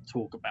we can't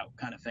talk about,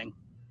 kind of thing?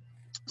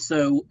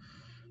 So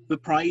the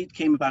Pride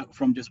came about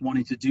from just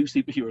wanting to do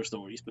superhero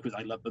stories because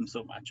I love them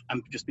so much.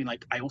 I'm just being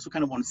like, I also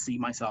kind of want to see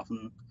myself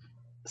and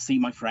see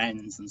my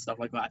friends and stuff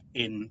like that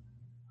in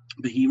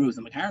the heroes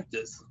and the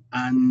characters.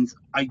 And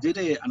I did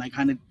it, and I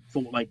kind of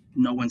thought, like,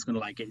 no one's going to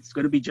like it. It's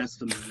going to be just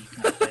for me,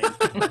 kind of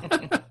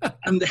thing.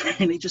 And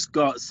then it just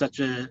got such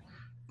a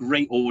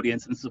great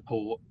audience and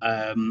support.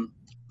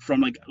 From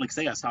like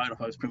say, I started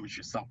off, I was pretty much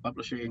just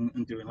self-publishing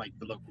and doing like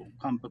the local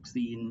comic book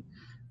scene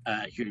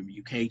here in the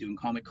UK, doing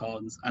Comic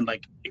Cons, and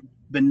like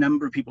the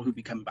number of people who'd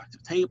be coming back to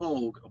the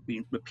table or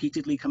being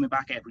repeatedly coming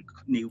back every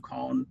new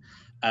con,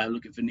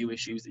 looking for new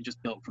issues, it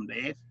just built from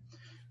there.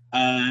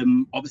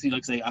 Obviously,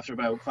 like I say, after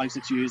about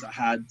 5-6 years, I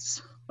had,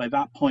 by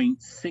that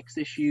point, 6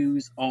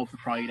 issues of the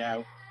Pride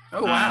out.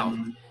 Oh wow!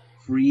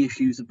 3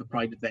 issues of the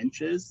Pride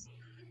Adventures,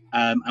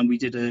 and we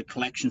did a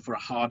collection for a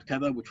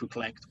hardcover, which would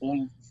collect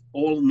all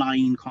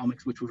 9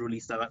 comics which were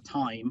released at that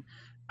time,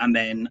 and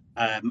then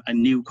a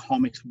new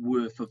comics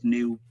worth of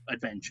new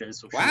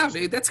adventures. Wow,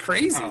 dude, that's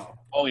crazy!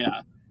 Oh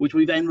yeah, which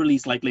we then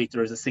released like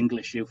later as a single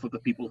issue for the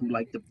people who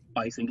like to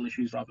buy single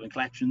issues rather than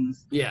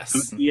collections.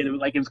 Yes. So, yeah,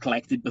 like it was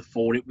collected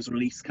before it was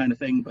released, kind of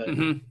thing. But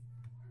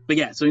but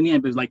yeah, so in the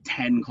end, it was like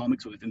 10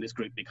 comics worth in this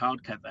great big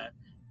hardcover.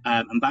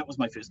 And that was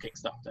my first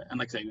Kickstarter. And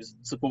like I say, it was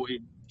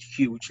supported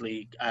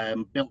hugely,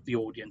 built the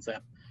audience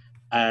up.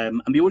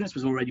 And the audience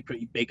was already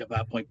pretty big at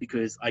that point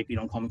because I'd been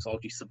on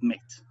Comixology Submit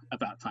at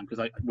that time,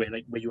 because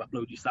where you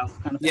upload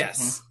yourself, kind of thing.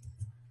 Yes.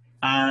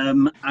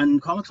 And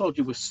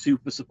Comixology was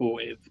super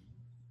supportive.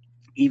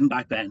 Even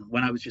back then,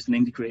 when I was just an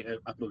indie creator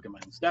uploading my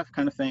own stuff,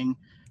 kind of thing,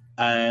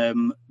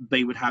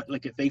 they would have,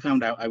 like, if they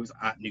found out I was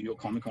at New York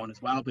Comic Con as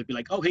well, they'd be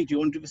like, oh, hey, do you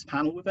want to do this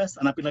panel with us?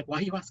 And I'd be like, why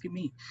are you asking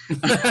me?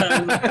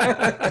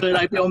 So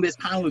I'd be on this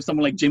panel with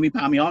someone like Jimmy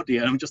Palmiotti,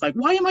 and I'm just like,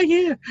 why am I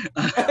here?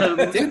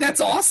 Dude, that's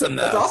awesome,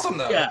 though. That's awesome,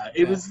 though. Yeah,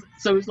 it was,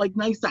 so it's like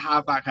nice to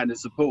have that kind of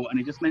support, and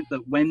it just meant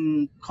that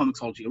when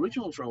Comixology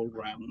Originals rolled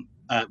around,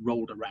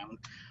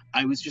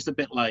 I was just a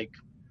bit like,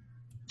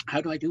 how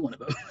do I do one of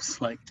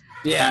those? Like,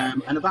 yeah.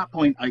 And at that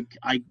point,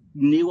 I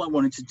knew I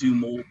wanted to do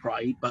more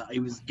Pride, but I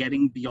was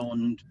getting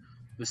beyond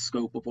the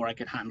scope of what I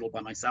could handle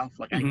by myself.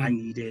 Like, I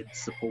needed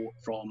support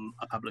from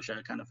a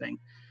publisher, kind of thing.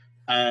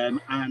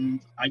 And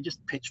I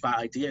just pitched that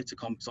idea to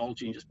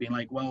Comixology and just being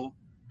like, well,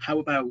 how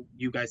about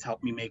you guys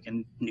help me make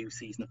a new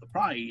season of the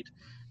Pride?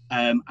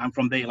 And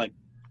from there, like,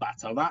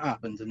 that's how that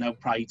happens. And now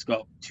Pride's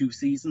got 2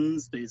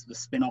 seasons. There's the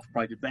spin-off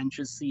Pride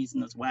Adventures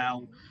season as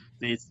well.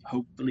 There's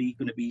hopefully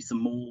going to be some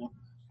more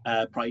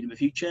Pride in the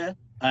future.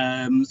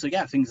 So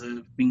yeah, things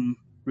have been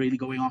really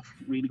going off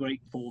really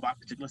great for that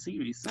particular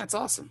series. That's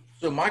awesome.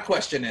 So my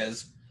question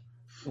is,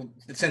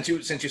 since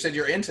you said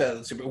you're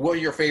into what are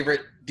your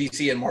favorite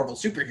DC and Marvel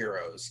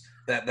superheroes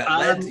that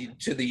led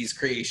to these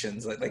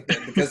creations?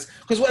 Because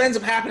what ends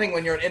up happening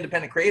when you're an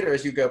independent creator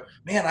is you go,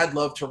 man, I'd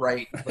love to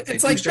write, let's say,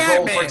 Booster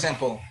Gold, for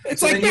example. It's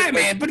so like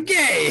Batman, but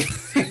gay.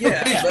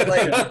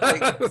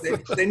 Yeah,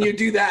 but then you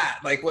do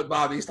that, like what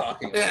Bobby's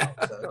talking about.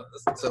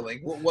 Yeah. So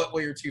like, what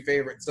were your 2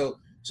 favorites?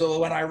 So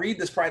when I read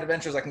this Pride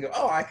Adventures, I can go,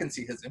 oh, I can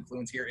see his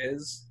influence here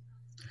is.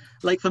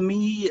 Like for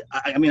me,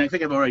 I mean, I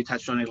think I've already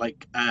touched on it.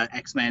 Like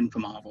X-Men for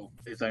Marvel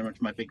is very much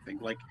my big thing.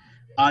 Like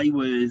I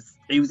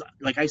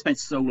spent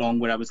so long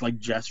where I was like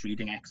just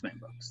reading X-Men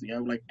books, you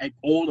know, like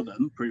all of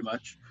them pretty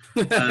much.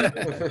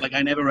 Like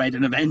I never read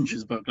an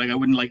Avengers book. Like I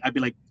wouldn't like, I'd be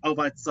like, oh,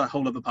 that's a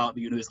whole other part of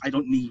the universe. I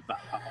don't need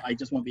that part. I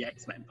just want the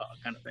X-Men part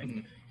kind of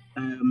thing.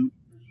 Mm-hmm.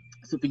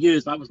 So for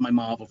years that was my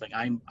Marvel thing.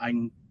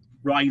 I'm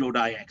ride or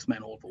die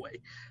X-Men all the way.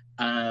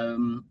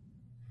 And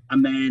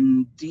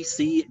then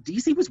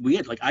DC was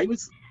weird. Like I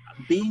was,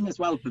 being as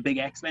well the big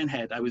X-Men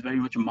head, I was very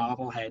much a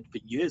Marvel head for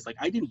years. Like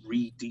I didn't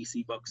read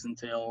DC books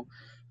until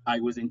I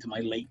was into my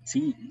late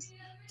teens.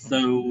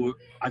 So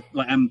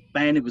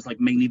then it was like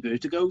mainly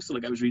Vertigo. So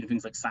like I was reading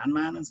things like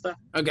Sandman and stuff.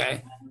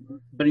 Okay.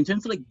 But in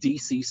terms of like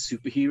DC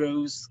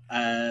superheroes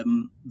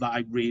that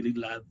I really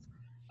love,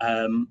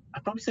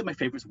 I'd probably say my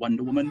favorite is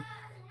Wonder Woman,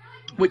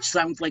 which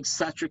sounds like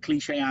such a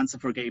cliche answer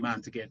for a gay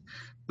man to give,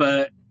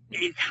 but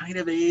it kind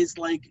of is.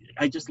 Like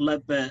I just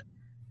love that.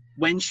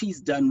 When she's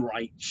done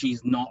right,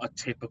 she's not a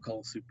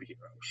typical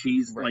superhero.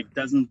 She's like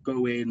doesn't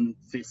go in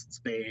fists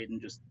bare and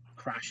just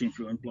crashing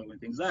through and blowing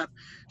things up.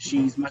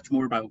 She's much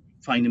more about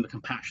finding the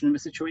compassion in the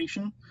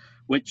situation,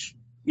 which,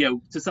 you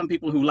know, to some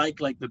people who like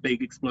the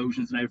big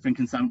explosions and everything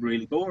can sound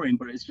really boring,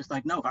 but it's just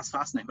like, no, that's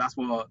fascinating. That's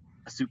what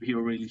a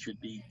superhero really should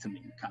be to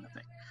me, kind of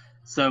thing.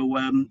 So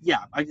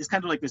it's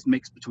kind of like this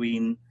mix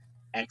between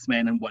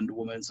X-Men and Wonder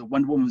Woman. So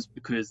Wonder Woman's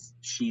because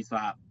she's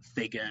that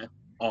figure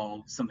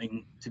of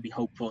something to be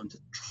hopeful and to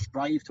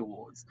strive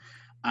towards.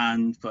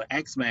 And for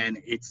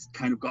X-Men, it's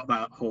kind of got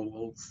that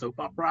whole soap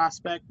opera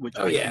aspect, which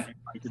I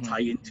tried to tie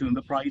into in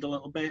the Pride a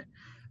little bit.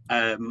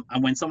 And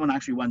when someone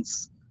actually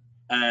once,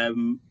 I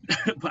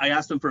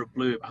asked them for a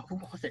blurb. Who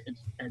was it?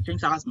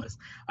 James Asmus.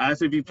 I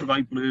asked him if he'd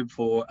provide blurb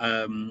for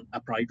a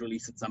Pride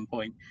release at some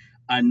point.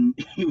 And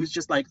he was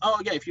just like,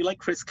 oh, yeah, if you like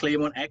Chris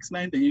Claremont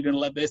X-Men, then you're going to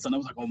love this. And I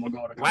was like, oh, my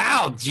God.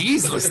 Wow,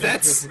 Jesus,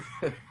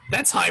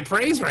 that's high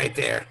praise right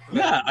there.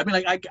 Yeah, I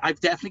mean, like, I've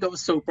definitely got the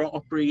soap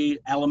opera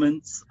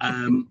elements.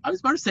 I was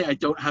about to say I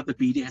don't have the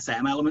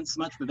BDSM elements so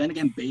much, but then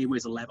again, Bay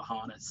wears a leather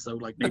harness. So,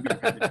 like, maybe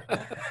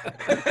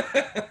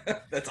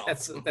That's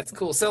awesome. That's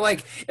cool. So,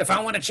 like, if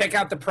I want to check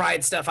out the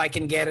Pride stuff, I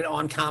can get it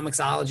on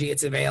Comixology.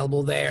 It's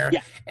available there.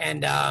 Yeah.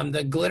 And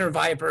the Glitter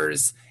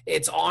Vipers,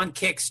 it's on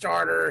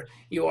Kickstarter.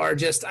 You are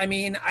just, I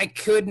mean, I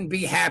couldn't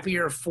be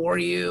happier for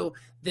you.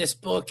 This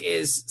book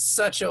is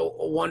such a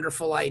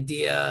wonderful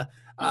idea.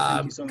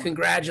 So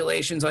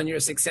congratulations on your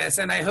success.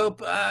 And I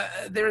hope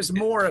there's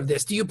more of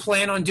this. Do you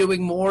plan on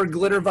doing more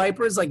Glitter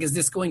Vipers? Like, is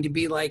this going to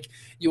be like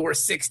your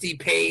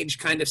 60-page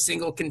kind of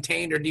single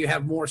contained, or do you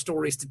have more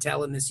stories to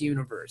tell in this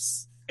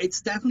universe?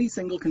 It's definitely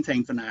single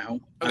contained for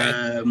now.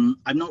 Okay.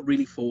 I've not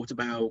really thought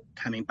about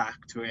coming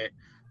back to it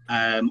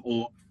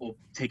or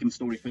taking the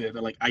story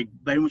further. Like, I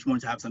very much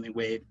wanted to have something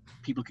where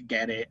people could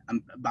get it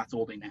and that's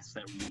all they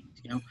necessarily need,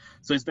 you know?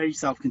 So it's very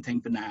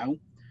self-contained for now.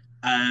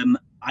 I'm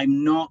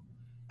not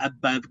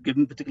above,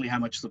 given particularly how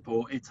much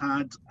support it's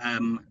had,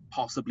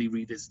 possibly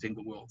revisiting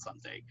the world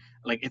someday.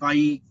 Like, if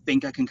I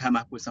think I can come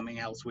up with something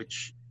else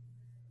which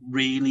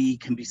really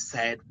can be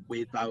said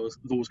with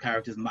those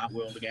characters in that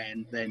world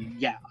again, then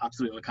yeah,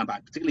 absolutely I'll come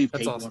back. Particularly if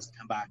Kate wants to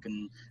come back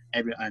and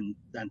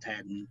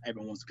Ted and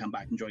everyone wants to come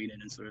back and join in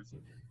and sort of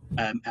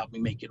help me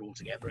make it all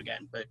together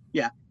again. But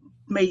yeah,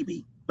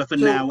 maybe. But for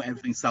now,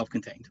 everything's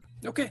self-contained.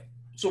 Okay.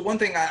 So one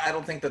thing I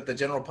don't think that the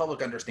general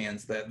public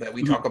understands that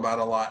we talk about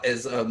a lot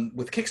is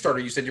with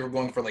Kickstarter, you said you were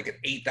going for like an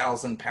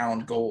 8,000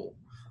 pound goal.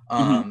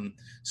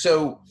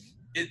 So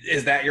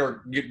is that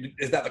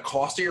the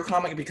cost of your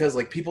comic? Because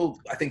like people,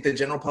 I think the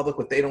general public,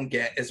 what they don't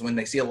get is when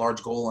they see a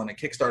large goal on a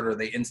Kickstarter,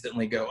 they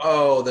instantly go,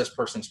 oh, this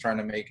person's trying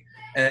to make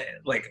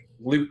like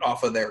loot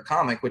off of their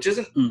comic, which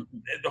isn't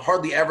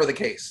hardly ever the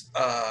case.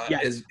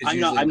 I'm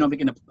not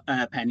making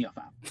a penny off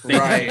that.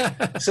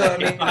 Right. So I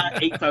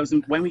mean,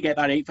 8,000. When we get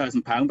that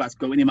 £8,000, that's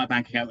going in my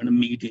bank account and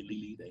immediately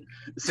leaving,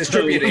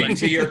 distributing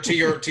to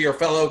your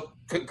fellow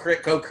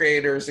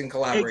co-creators and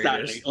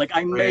collaborators. Exactly. Like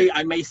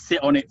I may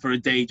sit on it for a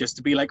day just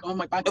to be like, oh,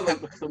 my bank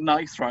account looks so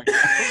nice right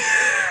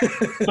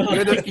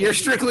now. You're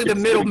strictly the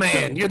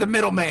middleman. You're the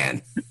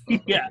middleman.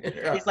 Yeah,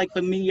 it's like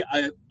for me,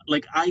 I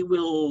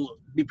will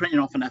be printing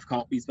off enough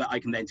copies that I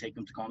can then take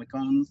them to Comic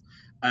Cons.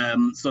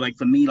 So like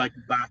for me, like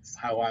that's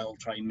how I'll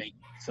try and make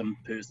some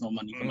personal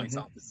money for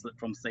myself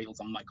from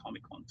sales on my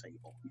Comic Con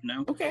table, you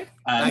know? Okay.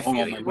 I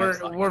feel you.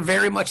 We're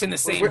very much in the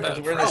same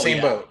boat. We're in the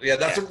same boat. Yeah,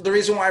 that's the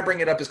reason why I bring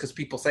it up is because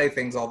people say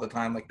things all the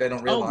time like they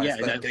don't realize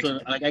that. So,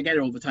 like I get it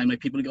all the time. Like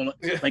people go,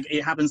 like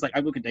it happens. Like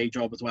I work a day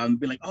job as well, and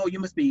be like, "Oh, you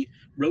must be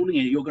rolling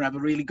it. You're gonna have a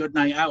really good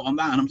night out on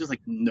that." And I'm just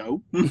like,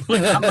 "No, that's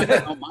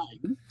not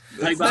mine.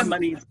 Like that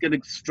money is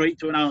going straight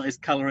to an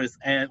artist, colorist,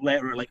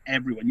 letterer, like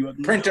everyone. You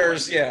have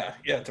printers,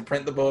 to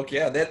print the book,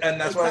 and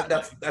that's why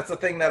that's the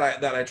thing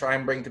that I try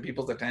and bring to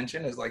people's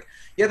attention is like,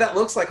 that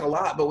looks like a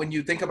lot, but when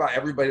you think about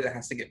everybody that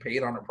has to get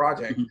paid on a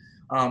project,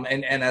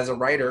 and as a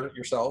writer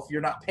yourself, you're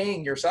not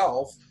paying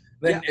yourself.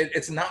 Then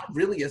it's not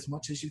really as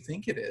much as you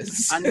think it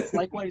is. And it's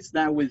likewise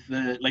now with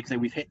like say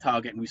we've hit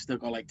target and we've still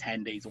got like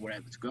 10 days or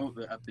whatever to go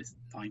at this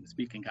time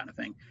speaking kind of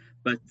thing,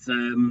 but.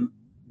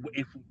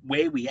 If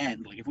we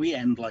end, if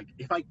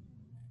I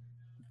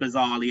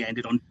bizarrely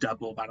ended on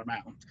double that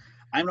amount,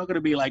 I'm not going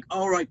to be like,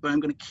 all right, but I'm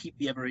going to keep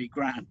the other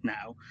 $8,000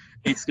 now.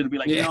 It's going to be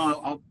like,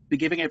 I'll be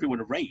giving everyone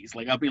a raise.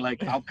 Like I'll be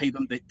like, I'll pay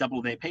them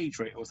double their page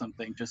rate or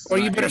something. Or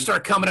you better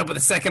start coming up with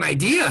a second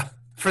idea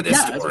for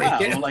this story. As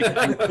well. Or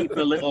like keep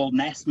a little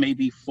nest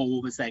maybe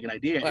for the second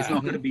idea. It's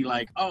not going to be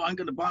like, oh, I'm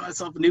going to buy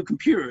myself a new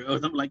computer or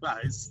something like that.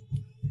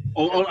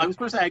 Or I was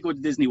supposed to say I go to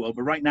Disney World,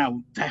 but right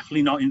now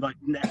definitely not going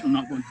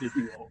to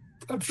Disney World.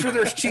 I'm sure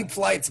there's cheap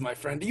flights, my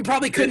friend. You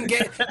probably couldn't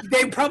get.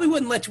 They probably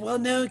wouldn't let you. Well,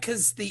 no,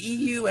 because the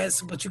EU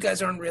has. But you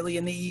guys aren't really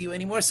in the EU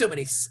anymore. So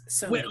many.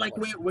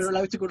 We're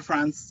allowed to go to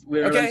France.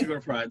 We're allowed to go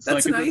to France.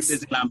 That's nice. Go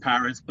to Disneyland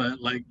Paris, but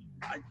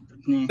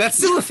that's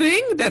still a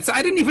thing.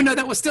 I didn't even know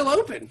that was still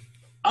open.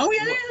 Oh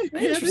yeah.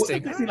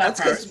 Interesting.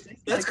 That's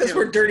because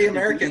we're dirty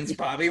Americans,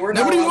 Bobby.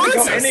 Nobody wants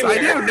us. Anywhere.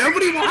 I know.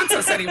 Nobody wants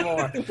us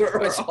anymore.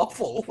 we're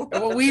awful.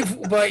 Well,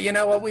 but you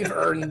know what? We've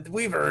earned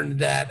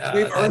that.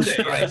 We've earned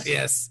it. Right?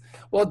 Yes.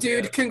 Well,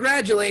 dude,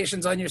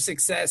 congratulations on your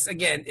success.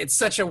 Again, it's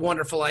such a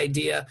wonderful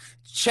idea.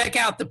 Check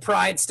out the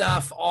Pride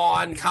stuff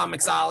on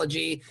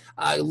Comixology.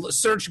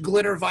 Search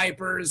Glitter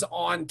Vipers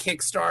on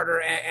Kickstarter.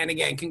 And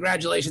again,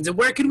 congratulations. And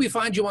where can we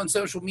find you on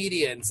social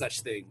media and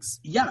such things?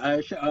 Yeah,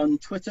 on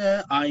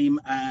Twitter, I'm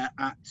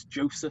at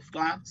Joseph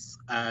Glass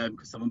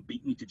because someone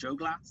beat me to Joe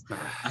Glass.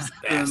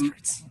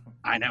 Bastards.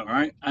 I know,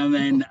 right? And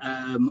then,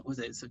 what was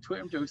it? So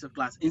Twitter, I'm Joseph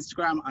Glass.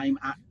 Instagram, I'm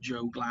at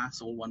Joe Glass,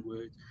 all one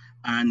word.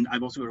 And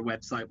I've also got a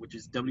website, which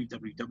is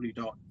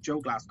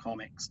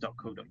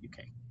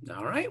www.joeglasscomics.co.uk.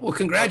 All right. Well,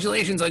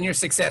 congratulations on your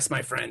success,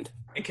 my friend.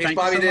 In case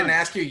Bobby didn't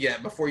ask you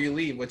yet before you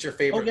leave, what's your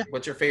favorite?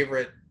 What's your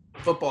favorite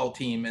football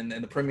team in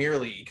the Premier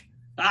League?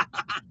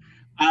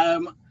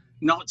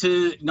 Not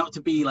to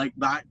be like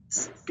that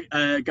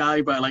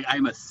guy, but like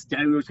I'm a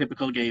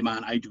stereotypical gay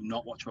man. I do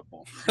not watch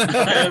football.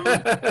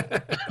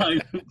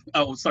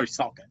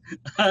 Soccer.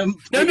 No.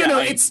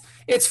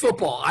 It's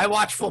football. I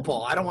watch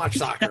football. I don't watch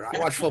soccer. I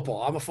watch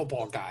football. I'm a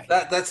football guy.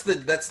 That's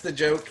the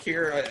joke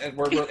here. And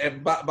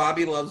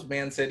Bobby loves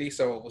Man City,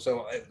 so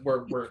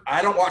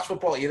I don't watch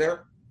football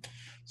either.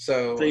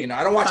 So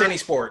I don't watch any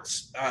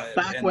sports.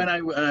 When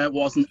I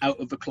wasn't out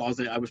of the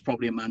closet, I was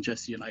probably a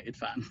Manchester United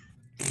fan.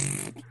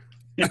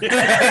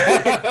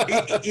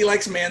 he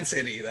likes Man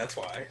City, that's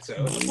why.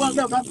 So well,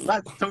 no, that's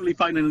totally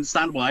fine and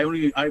understandable.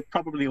 I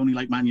probably only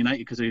like Man United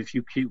because there are a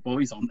few cute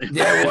boys on there.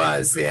 There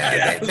was, they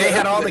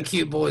had all the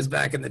cute boys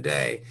back in the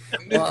day.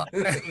 Well,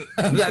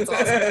 that's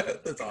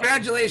awesome.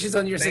 Congratulations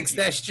on your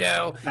success,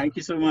 Joe. Thank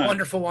you so much.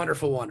 Wonderful,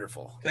 wonderful,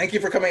 wonderful. Thank you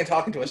for coming and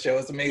talking to us, Joe.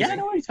 It's amazing. Yeah,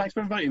 no worries. Thanks for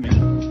inviting me.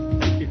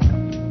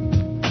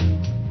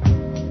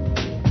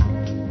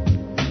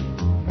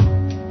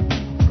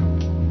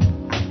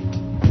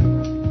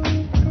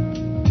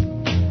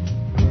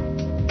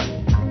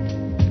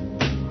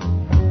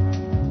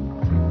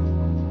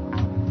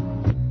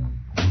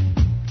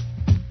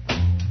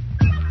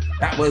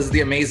 That was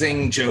the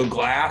amazing Joe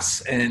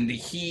Glass, and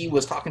he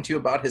was talking to you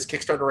about his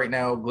Kickstarter right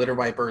now, Glitter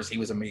Vipers. He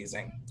was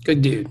amazing.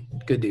 Good dude.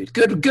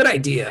 Good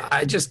idea.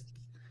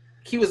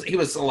 He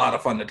was a lot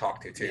of fun to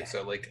talk to too. Yeah.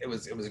 So like it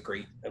was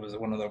great. It was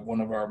one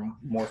of our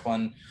more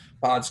fun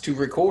pods to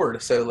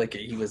record. So like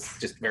he was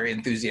just very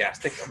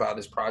enthusiastic about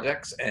his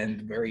projects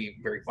and very,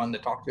 very fun to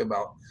talk to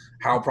about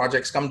how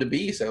projects come to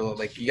be. So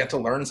like you got to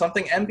learn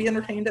something and be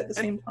entertained at the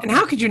same time. And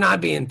how could you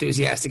not be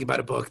enthusiastic about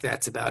a book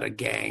that's about a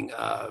gang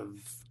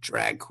of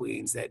drag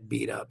queens that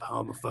beat up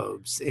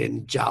homophobes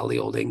in jolly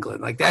old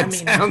England? Like that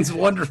sounds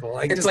wonderful.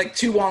 It's like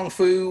Tu Wong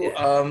Fu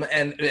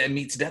and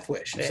meets Death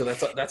Wish. So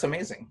that's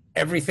amazing.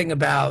 Everything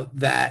about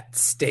that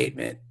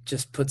statement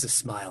just puts a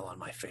smile on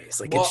my face.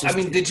 Like, well,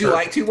 did you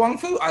like Tu Wong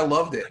Fu? I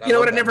loved it.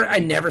 I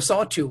never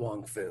saw Tu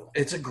Wong Fu.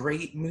 It's a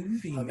great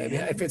movie. Maybe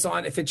if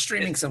it's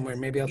streaming somewhere,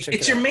 maybe I'll check it out.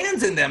 It's your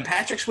man's in them.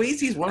 Patrick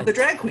Swayze's one of the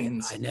drag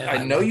queens.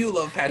 I know you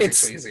love Patrick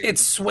Swayze.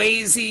 It's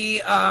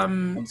Swayze,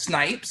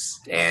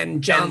 Snipes,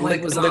 and John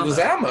Leguizamo.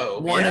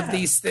 Leguizamo. One of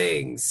these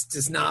things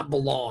does not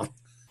belong.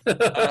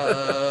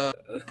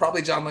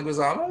 Probably John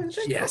Leguizamo.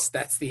 Yes,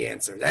 that's the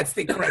answer. That's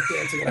the correct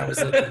answer that I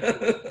was looking for.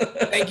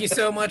 Thank you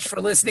so much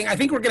for listening. I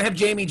think we're going to have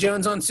Jamie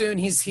Jones on soon.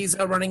 He's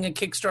running a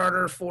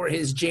Kickstarter for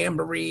his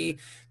Jamboree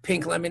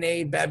Pink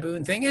Lemonade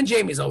Baboon thing. And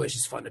Jamie's always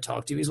just fun to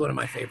talk to. He's one of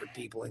my favorite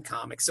people in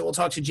comics. So we'll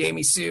talk to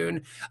Jamie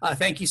soon.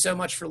 Thank you so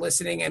much for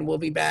listening, and we'll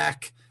be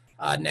back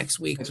next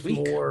week with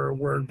more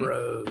Word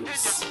Bros.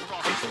 Thanks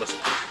for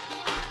listening.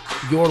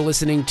 You're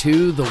listening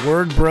to the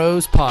Word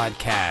Bros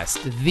podcast,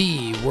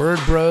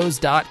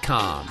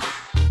 thewordbros.com.